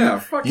name? Yeah,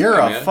 fuck You're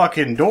yeah, a man.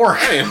 fucking dork.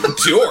 I am a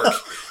dork.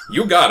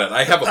 You got it.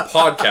 I have a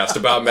podcast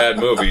about mad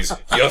movies.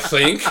 You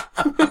think?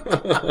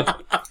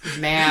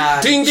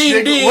 Man. Ding,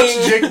 ding, ding.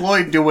 What's Jake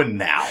Lloyd doing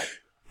now?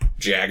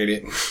 Jagging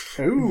it.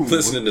 Ooh.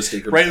 Listening to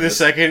Sneaker. Right this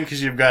second,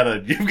 because you've got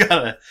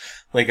a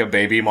like a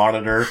baby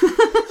monitor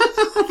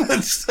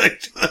that's stuck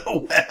to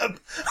the web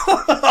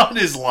on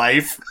his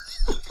life.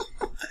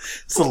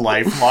 It's a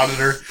life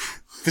monitor.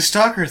 The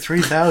Stalker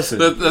 3000.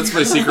 That's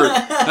my secret.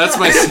 That's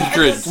my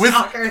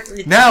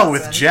secret. Now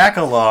with Jack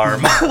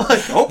Alarm.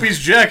 Like, hope he's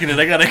jacking it.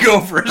 I gotta go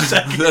for a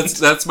second.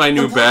 That's my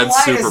new blue bad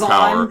light is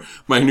superpower. on.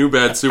 My new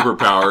bad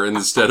superpower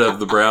instead of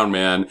the brown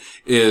man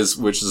is,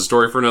 which is a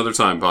story for another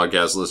time,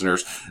 podcast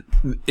listeners,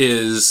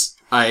 is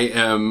I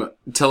am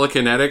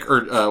telekinetic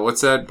or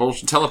what's that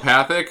bullshit?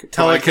 Telepathic.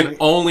 I can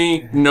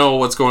only know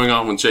what's going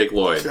on with Jake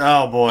Lloyd.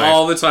 Oh boy.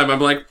 All the time. I'm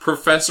like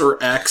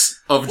Professor X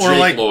of Or Jake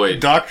like Lloyd.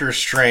 Doctor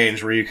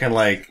Strange, where you can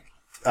like,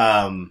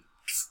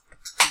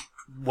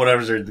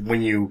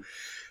 when you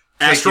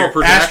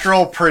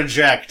astral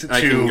project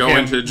I to can go him.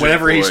 into Jake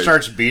Whenever he Lloyd.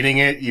 starts beating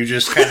it, you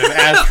just kind of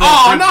astral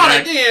Oh, not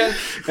project, again!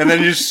 and then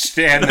you just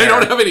stand I there.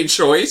 don't have any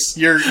choice.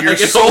 Your I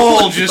can soul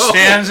only just go.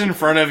 stands in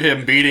front of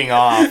him beating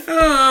off,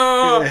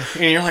 Oh,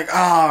 and you're like,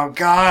 oh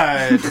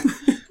god.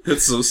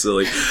 it's so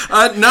silly.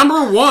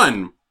 Number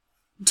 1,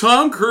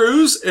 Tom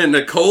Cruise and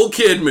Nicole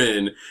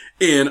Kidman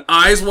in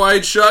Eyes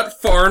Wide Shut,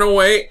 Far and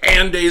Away,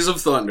 and Days of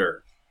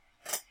Thunder.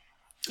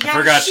 Yeah, I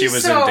forgot she she's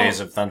was so- in Days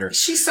of Thunder.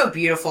 She's so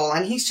beautiful,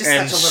 and he's just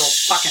And such a little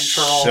fucking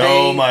troll. so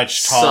They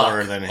much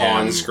taller suck than him.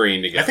 on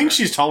screen together. I think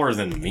she's taller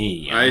than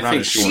me. I I'm not think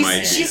as she sure. might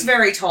be. She's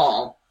very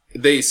tall.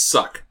 They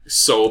suck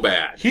so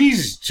bad.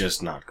 He's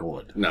just not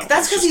good. No,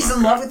 That's because he's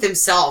in love with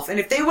himself. And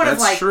if they would have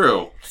That's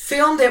true.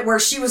 filmed it where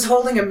she was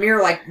holding a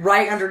mirror like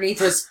right underneath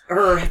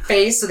her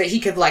face so that he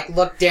could like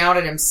look down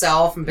at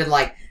himself and been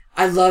like,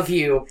 "I love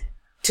you,"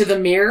 to the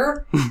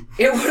mirror,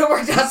 it would have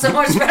worked out so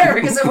much better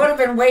because it would have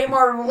been way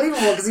more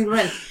believable because he'd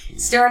been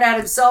staring at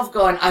himself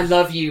going, "I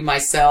love you,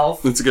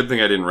 myself." It's a good thing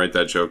I didn't write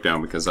that joke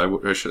down because I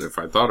should, if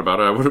I thought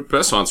about it, I would have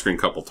best on-screen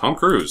couple. Tom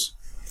Cruise.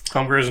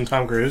 Tom Cruise and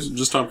Tom Cruise.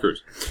 Just Tom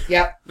Cruise.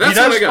 Yep. That's he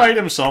does what I got. fight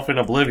himself in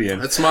Oblivion.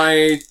 That's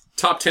my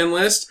top 10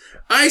 list.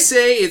 I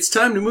say it's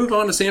time to move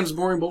on to Sam's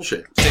boring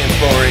bullshit. Sam's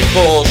boring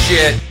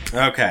bullshit.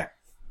 Okay.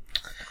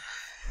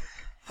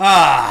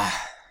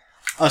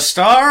 A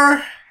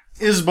Star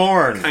is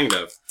Born. Kind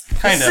of.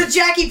 Kind It's of. a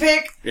Jackie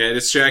pick. Yeah,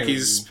 it's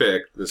Jackie's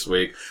pick this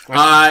week.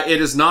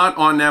 It is not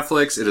on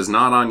Netflix. It is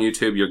not on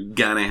YouTube. You're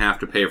gonna have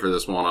to pay for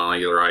this one on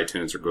either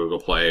iTunes or Google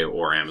Play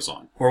or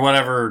Amazon. Or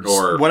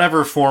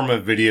whatever form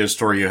of video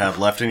store you have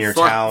left in your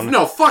town.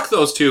 No, fuck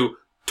those two.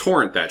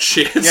 Torrent that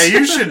shit. Yeah,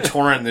 you should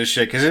torrent this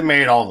shit because it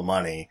made all the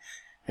money.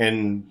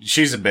 And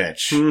she's a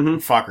bitch. Mm-hmm.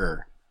 Fuck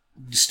her.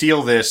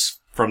 Steal this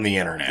from the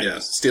internet.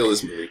 Yes, steal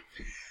this movie.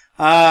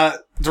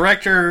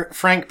 Director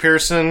Frank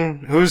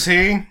Pearson. Who's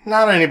he?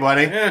 Not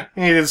anybody. Yeah.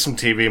 He did some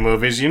TV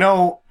movies. You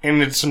know, and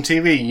did some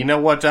TV. You know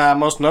what,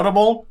 most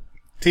notable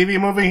TV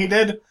movie he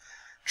did?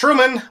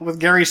 Truman with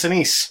Gary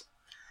Sinise.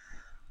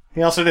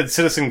 He also did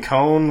Citizen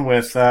Cone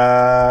with,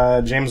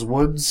 James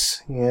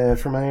Woods. You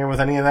familiar with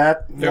any of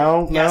that?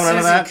 No? Yeah, None of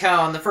Citizen that?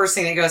 Cone. The first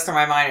thing that goes through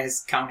my mind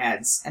is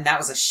Coneheads, and that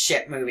was a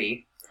shit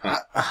movie.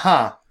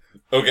 Huh.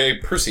 Okay,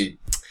 proceed.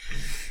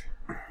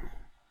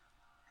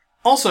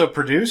 Also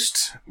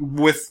produced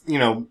with,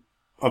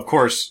 of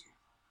course,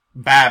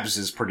 Babs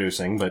is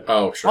producing, but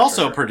Oh, sure.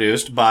 also sure.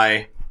 produced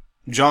by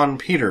John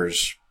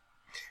Peters.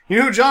 You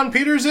know who John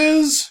Peters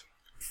is?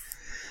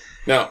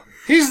 No.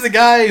 He's the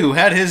guy who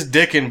had his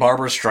dick in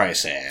Barbra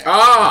Streisand.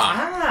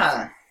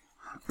 Ah.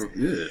 Ugh.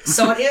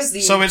 So it is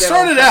the So it good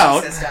started old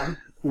out- system.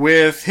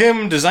 With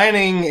him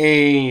designing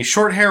a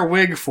short hair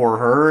wig for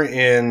her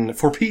in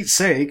For Pete's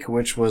Sake,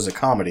 which was a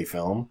comedy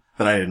film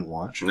that I didn't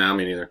watch. No,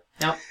 me neither.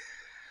 Nope.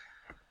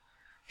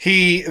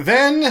 He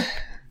then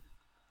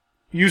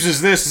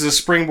uses this as a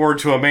springboard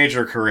to a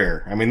major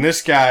career. I mean,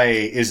 this guy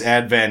is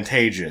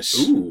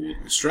advantageous. Ooh,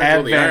 strike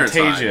while the iron's hot.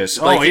 Advantageous.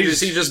 Like, Oh,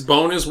 does he just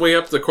bone his way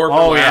up the corporate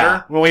Oh, ladder?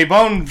 yeah. Well, he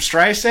boned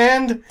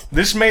Streisand,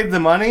 this made the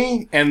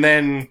money, and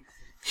then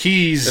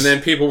he's... And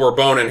then people were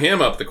boning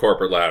him up the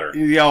corporate ladder.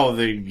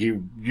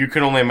 you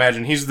can only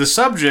imagine. He's the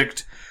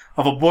subject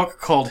of a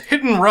book called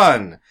Hit and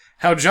Run,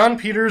 How John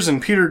Peters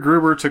and Peter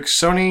Gruber Took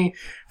Sony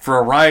for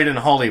a Ride in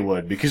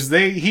Hollywood. Because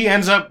he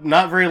ends up,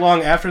 not very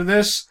long after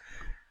this,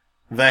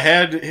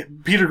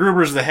 Peter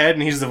Gruber's the head,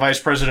 and he's the vice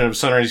president of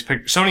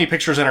Sony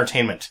Pictures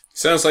Entertainment.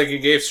 Sounds like he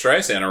gave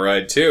Streisand a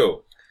ride,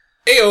 too.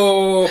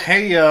 Ayo!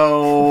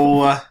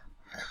 Heyo.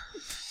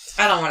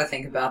 I don't want to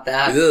think about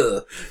that.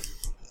 Ugh.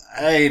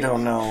 I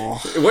don't know.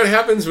 What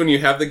happens when you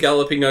have the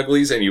galloping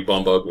uglies and you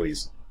bump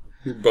uglies?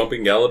 You're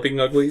bumping galloping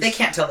uglies? They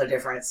can't tell the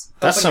difference.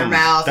 That's Open some, your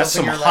mouth, that's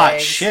open some your hot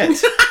legs.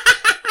 shit.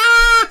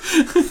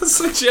 It's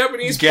like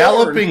Japanese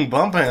Galloping,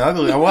 bumping,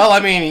 ugly. Well, I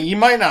mean, you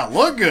might not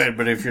look good,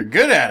 but if you're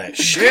good at it,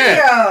 shit.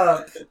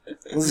 Yeah.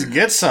 Let's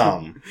get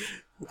some.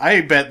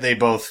 I bet they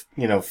both,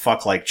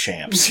 fuck like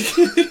champs.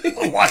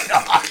 Why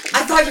not?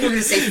 I thought you were going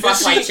to say fuck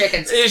Is like she-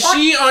 chickens. Is Fuck,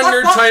 she on fuck,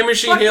 your fuck, time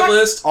machine fuck, hit fuck.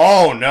 list?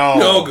 Oh, no.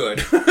 No good.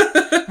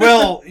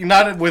 Well,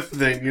 not with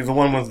the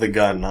one with the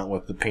gun, not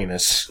with the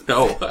penis.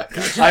 No.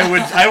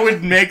 I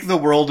would make the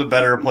world a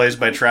better place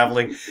by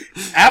traveling.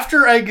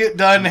 After I get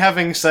done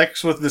having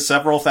sex with the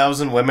several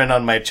thousand women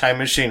on my Time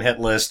Machine hit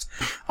list,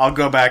 I'll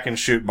go back and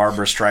shoot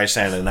Barbara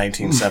Streisand in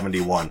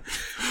 1971.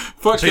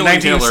 Fuck So killing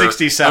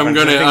 1967. I'm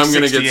gonna get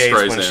 68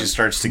 when she Streisand.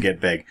 starts to get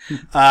big.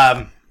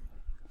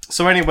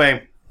 So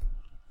anyway,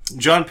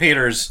 John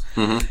Peters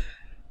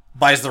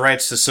buys the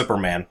rights to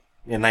Superman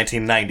in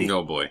 1990.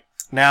 Oh boy.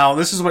 Now,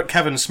 this is what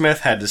Kevin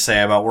Smith had to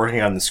say about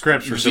working on the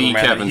scripts for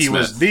Superman. Kevin He Smith.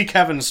 was the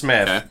Kevin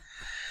Smith Okay.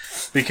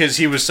 because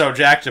he was so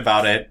jacked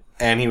about it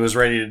and he was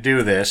ready to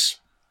do this.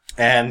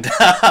 And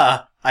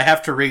I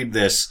have to read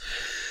this.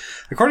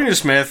 According to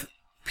Smith,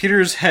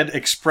 Peters had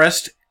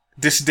expressed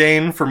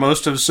disdain for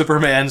most of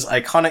Superman's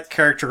iconic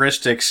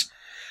characteristics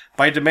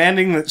by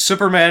demanding that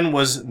Superman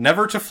was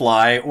never to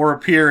fly or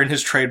appear in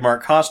his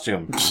trademark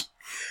costume.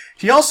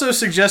 He also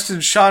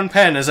suggested Sean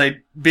Penn as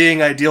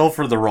being ideal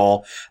for the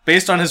role,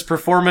 based on his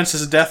performance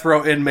as a death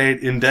row inmate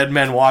in Dead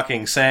Men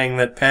Walking, saying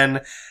that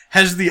Penn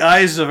has the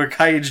eyes of a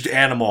caged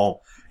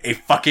animal, a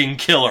fucking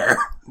killer.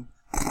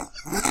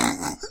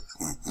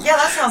 Yeah,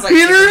 that sounds like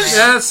Peters?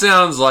 Superman. That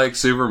sounds like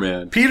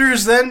Superman.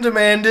 Peters then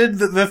demanded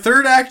that the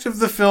third act of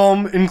the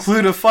film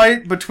include a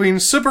fight between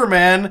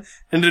Superman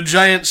and a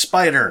giant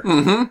spider.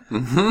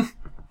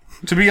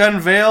 To be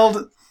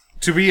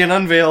an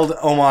unveiled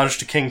homage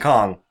to King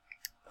Kong.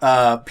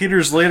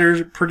 Peters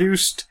later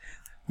produced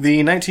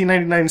the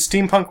 1999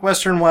 steampunk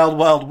western Wild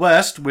Wild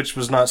West, which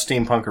was not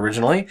steampunk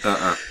originally,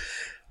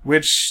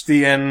 which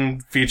the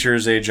end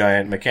features a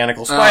giant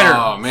mechanical spider.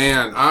 Oh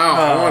man,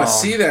 I want to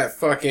see that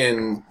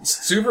fucking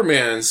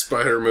Superman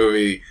spider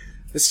movie.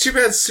 It's too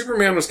bad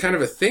Superman was kind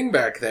of a thing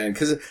back then,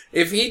 because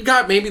if he'd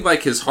got maybe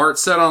like his heart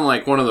set on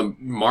like one of the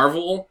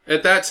Marvel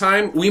at that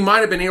time, we might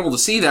have been able to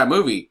see that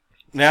movie.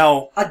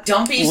 Now, A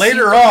dumpy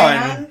later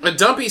Superman? A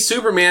dumpy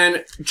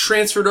Superman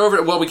transferred over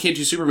to, well, we can't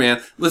do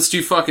Superman, let's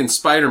do fucking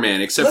Spider-Man,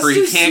 except Let's for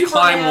he do can't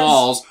climb Superman's-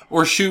 walls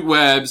or shoot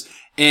webs,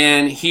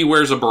 and he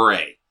wears a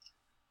beret.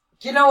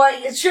 You know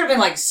what? It should have been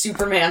like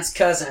Superman's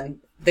cousin,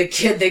 the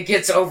kid that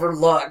gets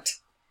overlooked.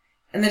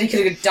 And then he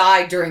could have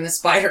died during the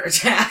spider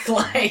attack.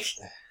 Like,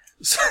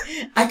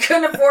 I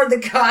couldn't afford the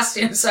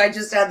costume, so I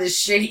just had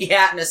this shitty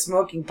hat and a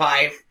smoking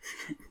pipe.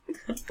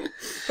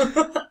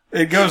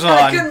 it goes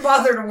I on, couldn't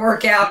bother to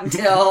work out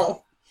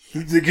until...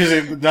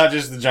 because not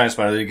just the giant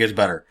spider, it gets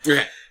better.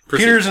 Okay.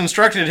 Proceed. Peters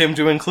instructed him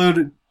to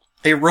include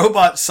a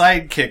robot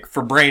sidekick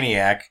for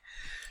Brainiac,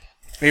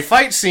 a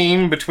fight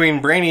scene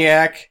between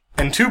Brainiac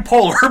and two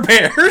polar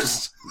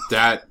bears,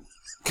 That,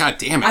 god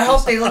damn it. I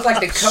hope they look like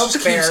the Coke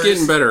Keeps Bears.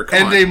 getting better. Come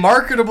and on. a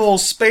marketable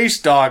space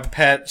dog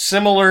pet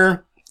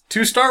similar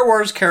to Star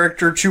Wars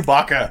character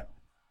Chewbacca.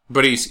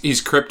 But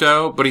he's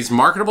crypto, but he's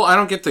marketable? I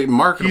don't get the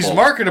marketable. He's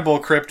marketable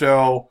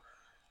crypto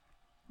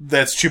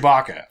that's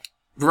Chewbacca.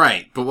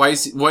 Right, but why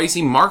is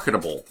he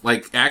marketable?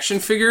 Like action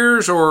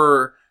figures,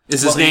 or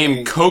is his Well,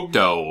 name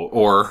Cocteau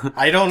or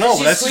I don't know, but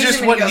She that's squeezes just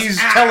him and what he goes, he's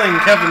 "Ah!" telling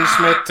Kevin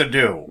Smith to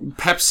do.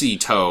 Pepsi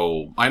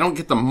Toe? I don't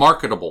get the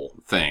marketable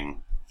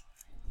thing.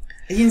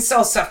 He can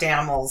sell stuffed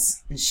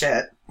animals and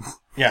shit.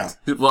 Yeah.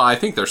 Well, I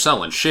think they're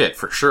selling shit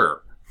for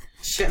sure.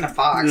 Shit in a Just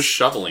box.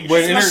 shoveling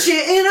When shit. My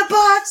shit in a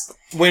box!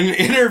 When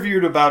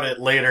interviewed about it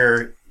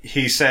later,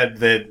 he said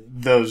that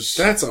That's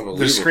the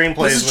unbelievable.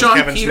 screenplays This is with John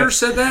Kevin Peters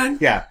Smith. said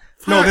that? Yeah.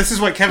 No, this is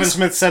what Kevin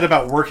Smith said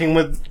about working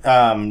with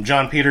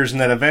John Peters,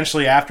 and then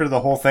eventually after the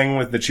whole thing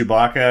with the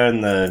Chewbacca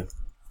and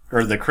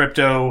the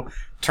crypto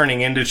turning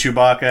into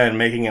Chewbacca and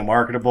making it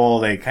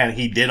marketable,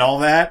 he did all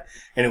that,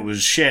 and it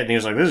was shit, and he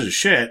was like, this is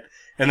shit,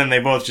 and then they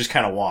both just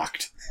kind of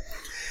walked.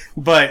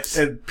 But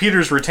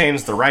Peters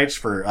retains the rights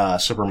for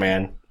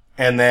Superman,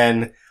 and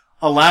then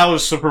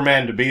allows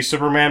Superman to be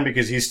Superman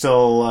because he's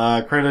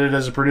still credited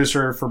as a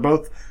producer for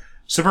both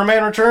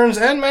Superman Returns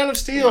and Man of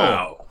Steel.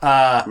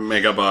 Wow.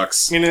 Mega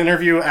bucks. In an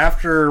interview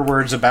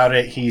afterwards about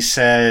it, he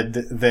said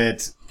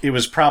that it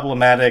was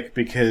problematic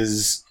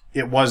because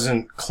it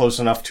wasn't close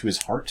enough to his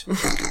heart.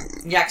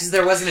 Yeah, because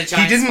there wasn't a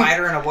giant didn't-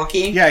 spider and a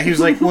Wookiee. Yeah, he was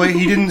like, well,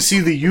 he didn't see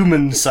the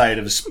human side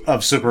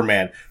of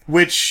Superman,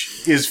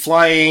 which is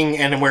flying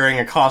and wearing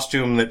a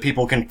costume that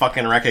people can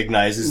fucking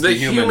recognize as the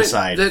human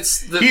side.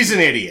 He's an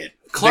idiot.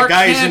 Clark the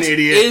guy's Kent an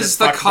idiot. is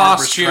that the fucked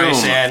Barbra costume.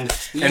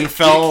 Streisand You and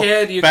fell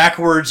dickhead,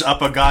 backwards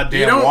up a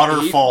goddamn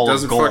waterfall He of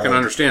doesn't gold. fucking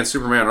understand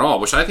Superman at all,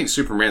 which I think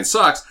Superman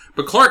sucks.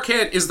 But Clark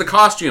Kent is the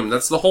costume.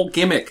 That's the whole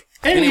gimmick.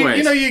 And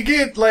Anyways. you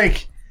get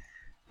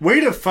way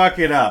to fuck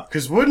it up.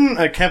 Because wouldn't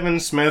a Kevin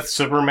Smith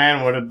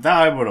Superman would have?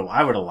 I would have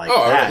liked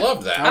Oh, I that. would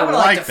love that. I would would've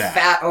have liked liked a that.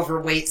 fat,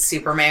 overweight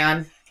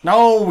Superman.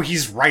 No,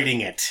 he's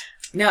writing it.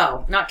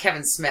 No, not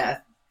Kevin Smith.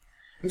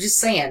 I'm just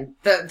saying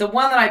the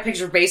one that I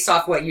pictured based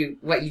off what you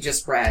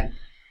just read.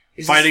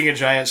 Is Fighting a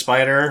giant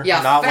spider,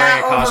 yeah, not wearing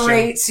a fat, costume.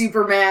 overweight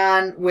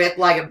Superman with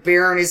like a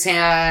bear in his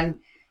hand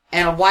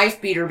and a wife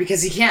beater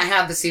because he can't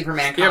have the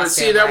Superman costume. Yeah, but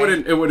see, that right? would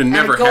have And a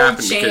never gold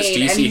happened chain, because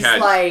and DC he's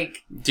had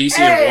like, DC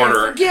 "Hey, and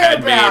Warner forget had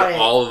about made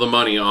it." all of the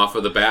money off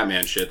of the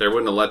Batman shit. They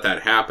wouldn't have let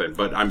that happen.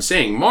 But I'm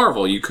saying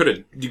Marvel, you could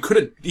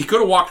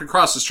have walked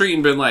across the street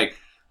and been like,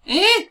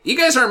 You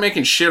guys aren't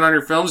making shit on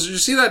your films. Did you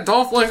see that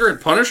Dolph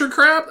Lundgren Punisher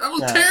crap? That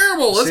was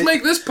terrible. Let's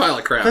make this pile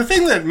of crap. The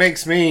thing that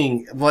makes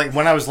me, like,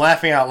 when I was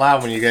laughing out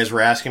loud when you guys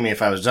were asking me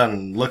if I was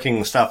done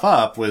looking stuff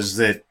up, was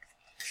that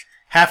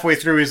halfway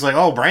through he's like,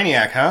 oh,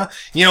 Brainiac, huh?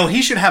 You know,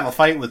 he should have a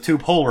fight with two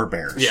polar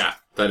bears. Yeah,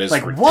 that is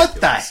like, ridiculous.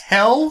 what the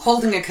hell?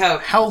 Holding a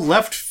Coke. How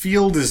left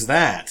field is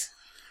that?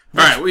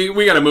 All right,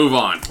 we got to move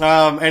on.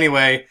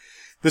 Anyway,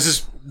 this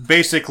is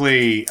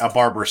basically a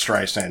Barbara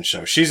Streisand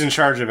show. She's in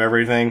charge of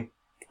everything.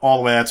 All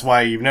the way. That's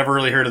why you've never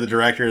really heard of the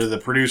director. The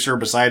producer,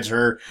 besides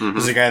her,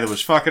 is the guy that was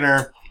fucking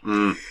her.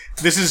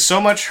 This is so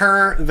much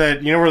her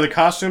that, you know where the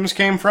costumes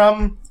came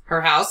from?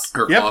 Her house.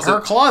 Her Yep, closet. her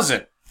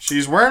closet.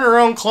 She's wearing her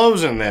own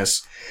clothes in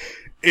this.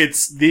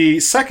 It's the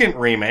second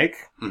remake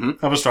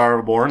of A Star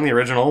is Born. The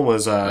original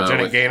was Janet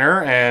with,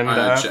 Gaynor and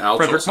Al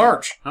Frederick Jolson.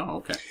 March. Oh,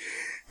 okay.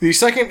 The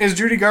second is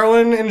Judy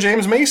Garland and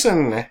James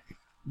Mason.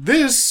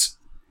 This,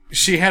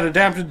 she had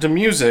adapted to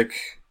music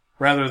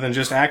rather than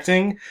just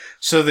acting,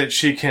 so that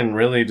she can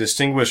really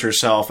distinguish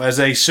herself as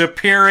a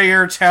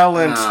superior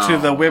talent to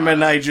the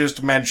women I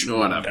just mentioned.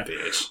 What a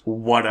bitch.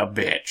 What a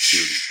bitch.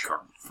 Judy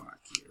Garland, fuck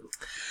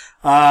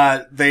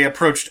you. They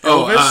approached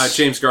Elvis.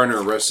 James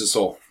Garner, rest his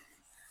soul.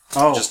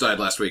 Oh, Just died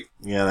last week.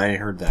 yeah, I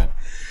heard that.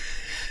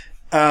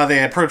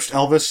 They approached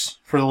Elvis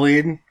for the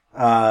lead,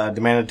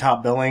 demanded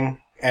top billing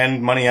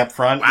and money up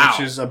front, Wow.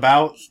 which is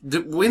about...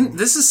 When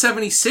this is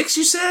 76,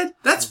 you said?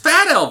 That's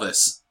Fat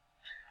Elvis.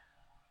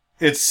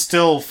 It's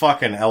still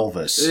fucking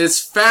Elvis.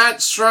 It's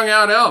fat, strung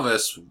out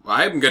Elvis.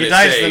 I'm going He to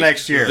dies say the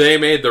next year. They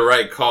made the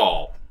right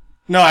call.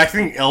 No, I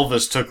think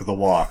Elvis took the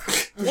walk.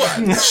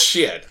 What?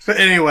 Shit. But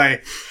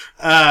anyway,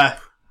 Oh,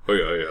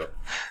 yeah.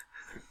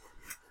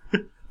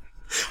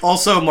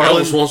 also Elvis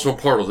Marlon... wants no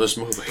part of this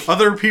movie.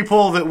 Other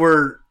people that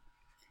were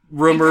He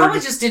probably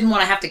rumored just didn't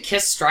want to have to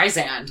kiss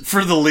Streisand.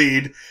 for the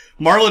lead,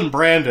 Marlon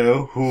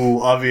Brando,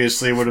 who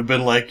obviously would have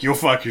been like, "You'll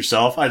fuck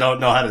yourself. I don't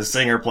know how to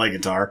sing or play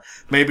guitar.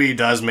 Maybe he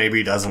does, maybe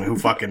he doesn't. Who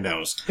fucking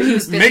knows?" He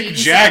was busy Mick eating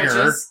Jagger,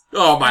 sandwiches.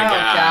 Oh, my Oh,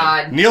 God.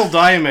 God. Neil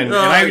Diamond, and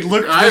I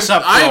looked this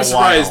up for a while. I'm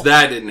surprised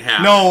that didn't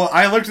happen. No,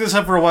 I looked this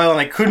up for a while and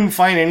I couldn't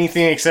find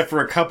anything except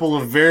for a couple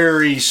of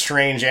very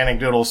strange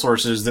anecdotal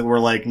sources that were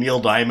like Neil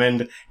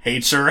Diamond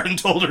hates her and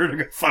told her to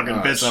go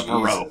fucking piss up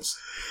her rope. Jesus.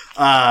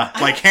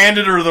 Like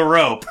handed her the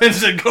rope and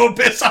said, "Go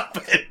piss up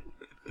it."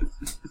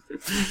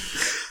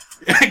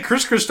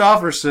 Chris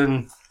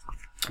Christopherson,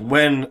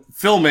 when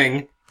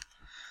filming,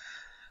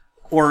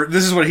 or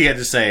this is what he had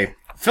to say: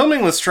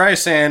 "Filming with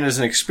Streisand is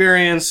an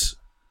experience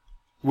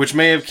which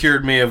may have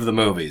cured me of the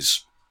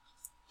movies."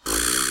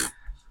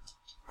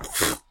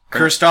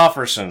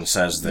 Christopherson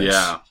says this.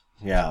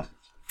 Yeah.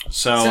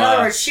 So, So in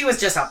other words, she was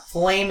just a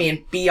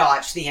flaming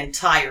biatch the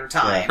entire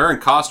time. Her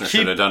and Costner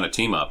should have done a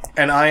team up.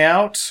 an eye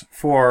out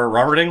for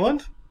Robert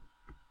Englund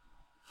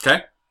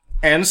Okay?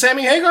 and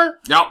Sammy Hagar.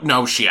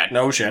 No shit.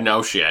 No shit.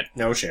 No shit.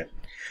 No shit.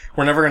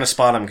 We're never gonna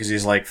spot him because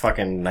he's like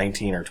fucking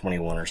 19 or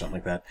 21 or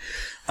something like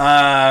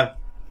that.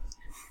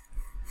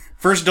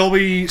 First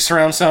Dolby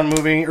surround sound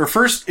movie, or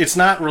first, it's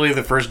not really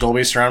the first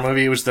Dolby surround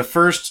movie, it was the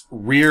first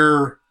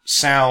rear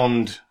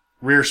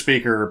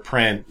speaker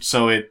print,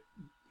 so it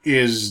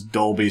is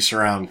Dolby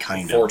surround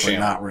kind of, but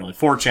not really.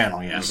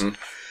 4-channel, yes.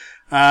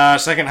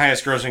 Second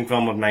highest grossing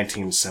film of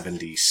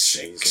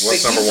 1976.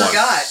 What's But number you one?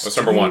 forgot. What's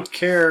number one? Didn't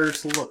care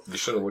to look. You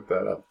should have looked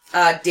that up.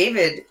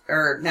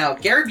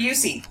 Gary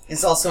Busey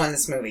is also in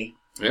this movie.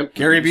 Yep.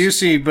 Gary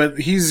Busey, but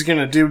he's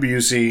gonna do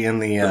Busey in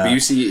the...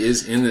 Busey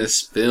is in this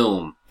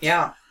film.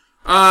 Yeah.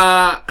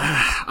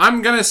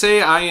 I'm gonna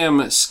say I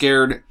am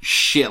scared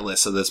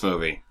shitless of this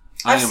movie.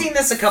 I've seen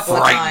this a couple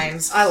of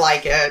times. I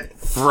like it.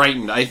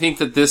 Frightened. I think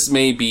that this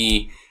may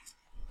be...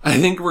 I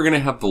think we're gonna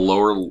have the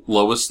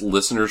lowest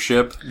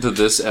listenership to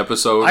this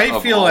episode I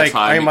of feel all like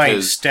time I might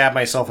because stab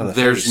myself in the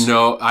there's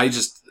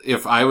face.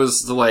 if I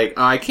was like,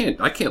 oh, I can't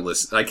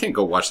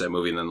go watch that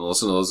movie and then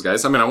listen to those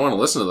guys. I mean, I want to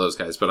listen to those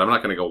guys, but I'm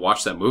not gonna go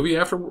watch that movie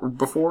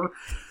before.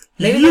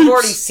 Maybe they've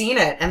already seen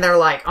it and they're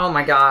like, "Oh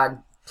my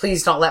god,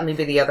 please don't let me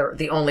be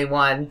the only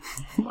one."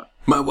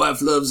 My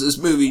wife loves this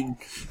movie.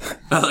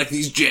 I like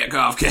these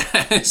jack-off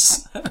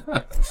guys.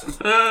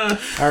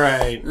 All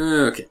right.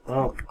 Okay.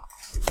 Well,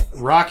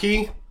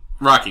 Rocky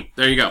Rocky.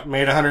 There you go.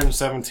 made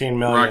 $117 million.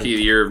 Rocky,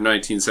 the year of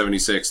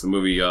 1976, the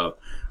movie.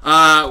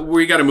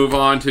 We got to move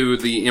on to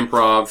the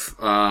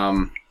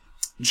improv.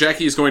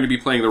 Jackie is going to be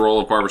playing the role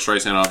of Barbara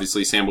Streisand,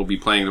 obviously. Sam will be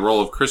playing the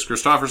role of Chris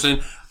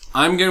Christopherson.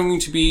 I'm going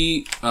to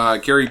be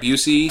Gary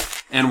Busey,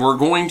 and we're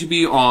going to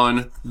be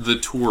on the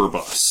tour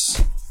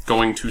bus,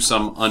 going to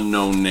some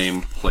unknown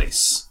name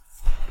place.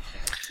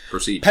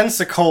 Proceed.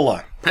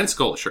 Pensacola,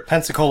 sure.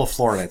 Pensacola,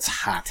 Florida. It's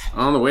hot.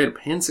 On the way to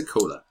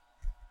Pensacola.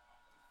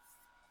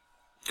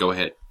 Go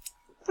ahead.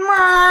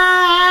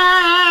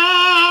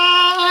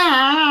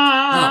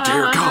 Oh,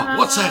 dear God.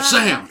 What's that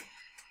sound?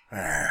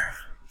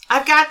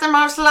 I've got the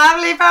most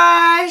lovely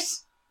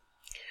voice.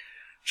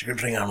 It's a good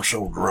thing I'm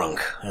so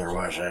drunk.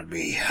 Otherwise, I'd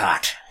be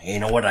hot. You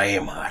know what? I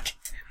am hot.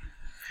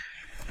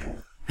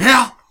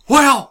 Yeah?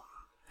 Well,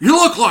 you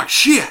look like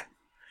shit.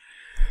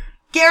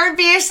 Gary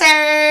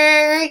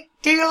Busey.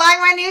 Do you like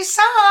my new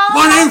song?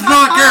 My name's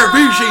not Gary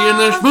Busey in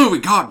this movie,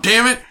 god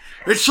damn it.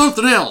 It's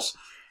something else.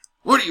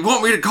 What do you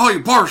want me to call you,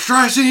 Barbra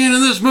Streisand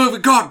in this movie,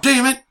 god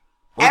damn it?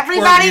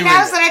 Everybody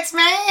knows that it's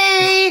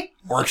me.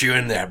 Weren't you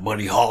in that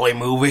Buddy Holly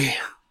movie?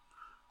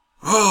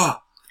 Oh,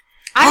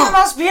 I'm the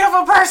most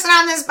beautiful person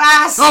on this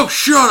bus. oh,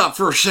 shut up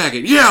for a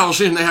second. Yeah, I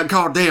was in that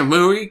goddamn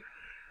movie.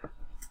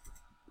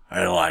 I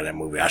didn't like that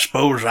movie. I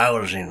suppose I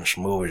was in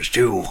some movies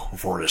too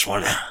before this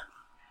one.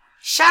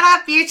 Shut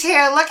up, you two.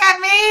 Look at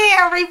me,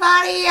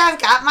 everybody. I've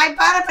got my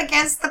butt up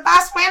against the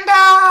bus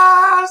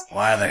windows.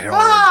 Why the hell would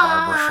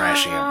Barbara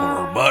Streisand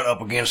put her butt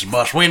up against the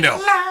bus window?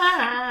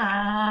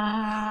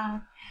 I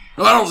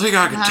don't think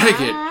I can take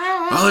it.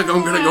 I think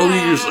I'm gonna go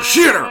use the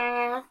shitter.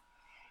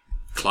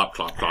 Clop,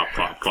 clop, clop,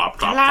 clop, clop,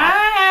 clop, clop.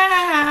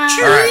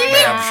 Alright,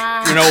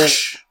 Babs. You know,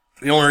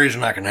 the only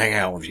reason I can hang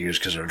out with you is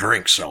because I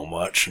drink so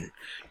much. And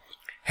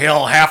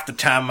hell, half the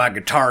time my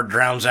guitar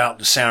drowns out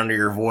the sound of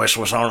your voice,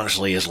 which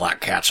honestly is like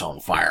cats on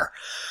fire.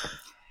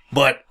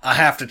 But I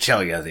have to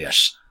tell you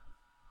this.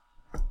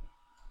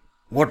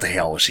 What the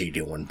hell was he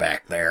doing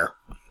back there?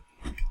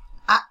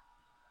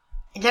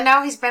 You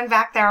know, he's been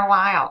back there a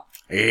while.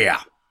 Yeah.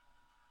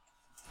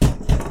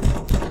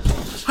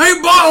 Hey,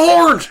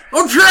 butthorns!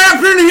 I'm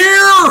trapped in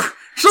here!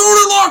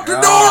 Someone lock the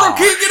door! I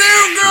can't get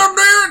out,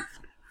 goddammit!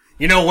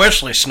 You know,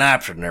 Wesley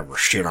Snipes would never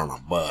shit on a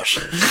bus.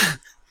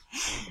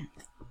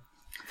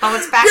 Oh,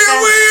 it's back Get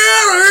there. me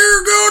out of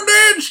here,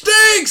 goddamn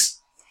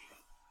stinks!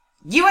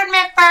 You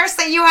admit first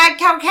that you had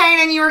cocaine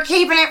and you were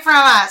keeping it from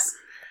us.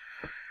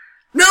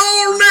 No,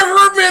 I'll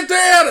never admit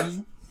that!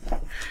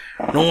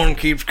 No one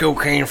keeps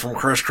cocaine from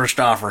Chris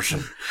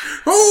Christopherson.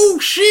 Oh,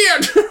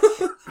 shit!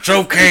 It's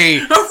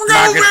okay. I forgot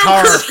My about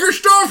guitar Chris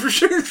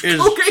Christopherson's is-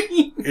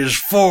 cocaine! is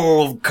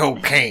full of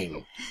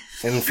cocaine.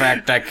 In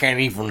fact, I can't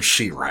even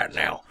see right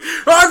now.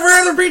 I'd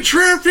rather be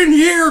trapped in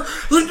here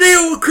than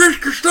deal with Chris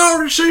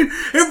Christopherson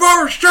and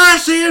Barbra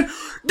Streisand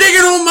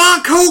digging on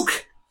my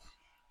coke.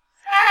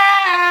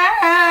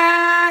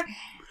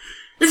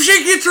 If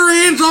she gets her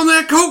hands on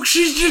that coke,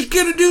 she's just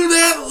gonna do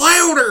that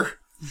louder.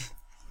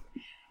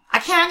 I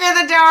can't get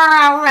the door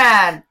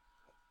open.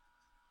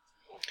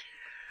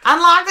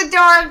 Unlock the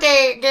door,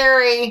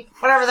 Gary.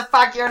 Whatever the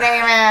fuck your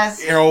name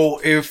is. You know,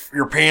 if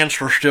your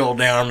pants are still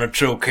down,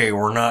 it's okay.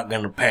 We're not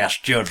going to pass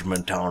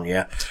judgment on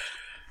you.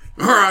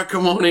 Alright,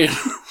 come on in.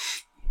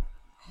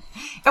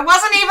 It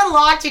wasn't even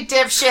locked, you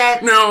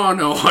dipshit. No, I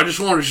know. I just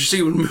wanted to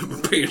see what my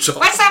pants off.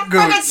 What's that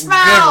fucking Good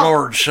smell?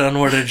 Lord, son,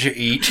 what did you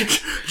eat?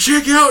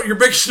 Check out your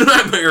biggest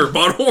nightmare,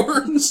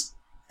 butthorns.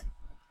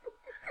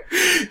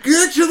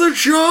 Get to the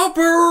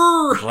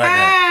chopper. It's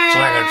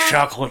like a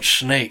chocolate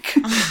snake.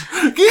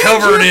 Get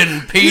Covered to-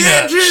 in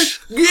peanuts.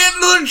 Get to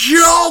the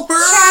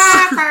chopper.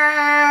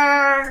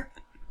 Chopper.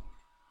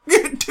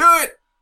 Get to it.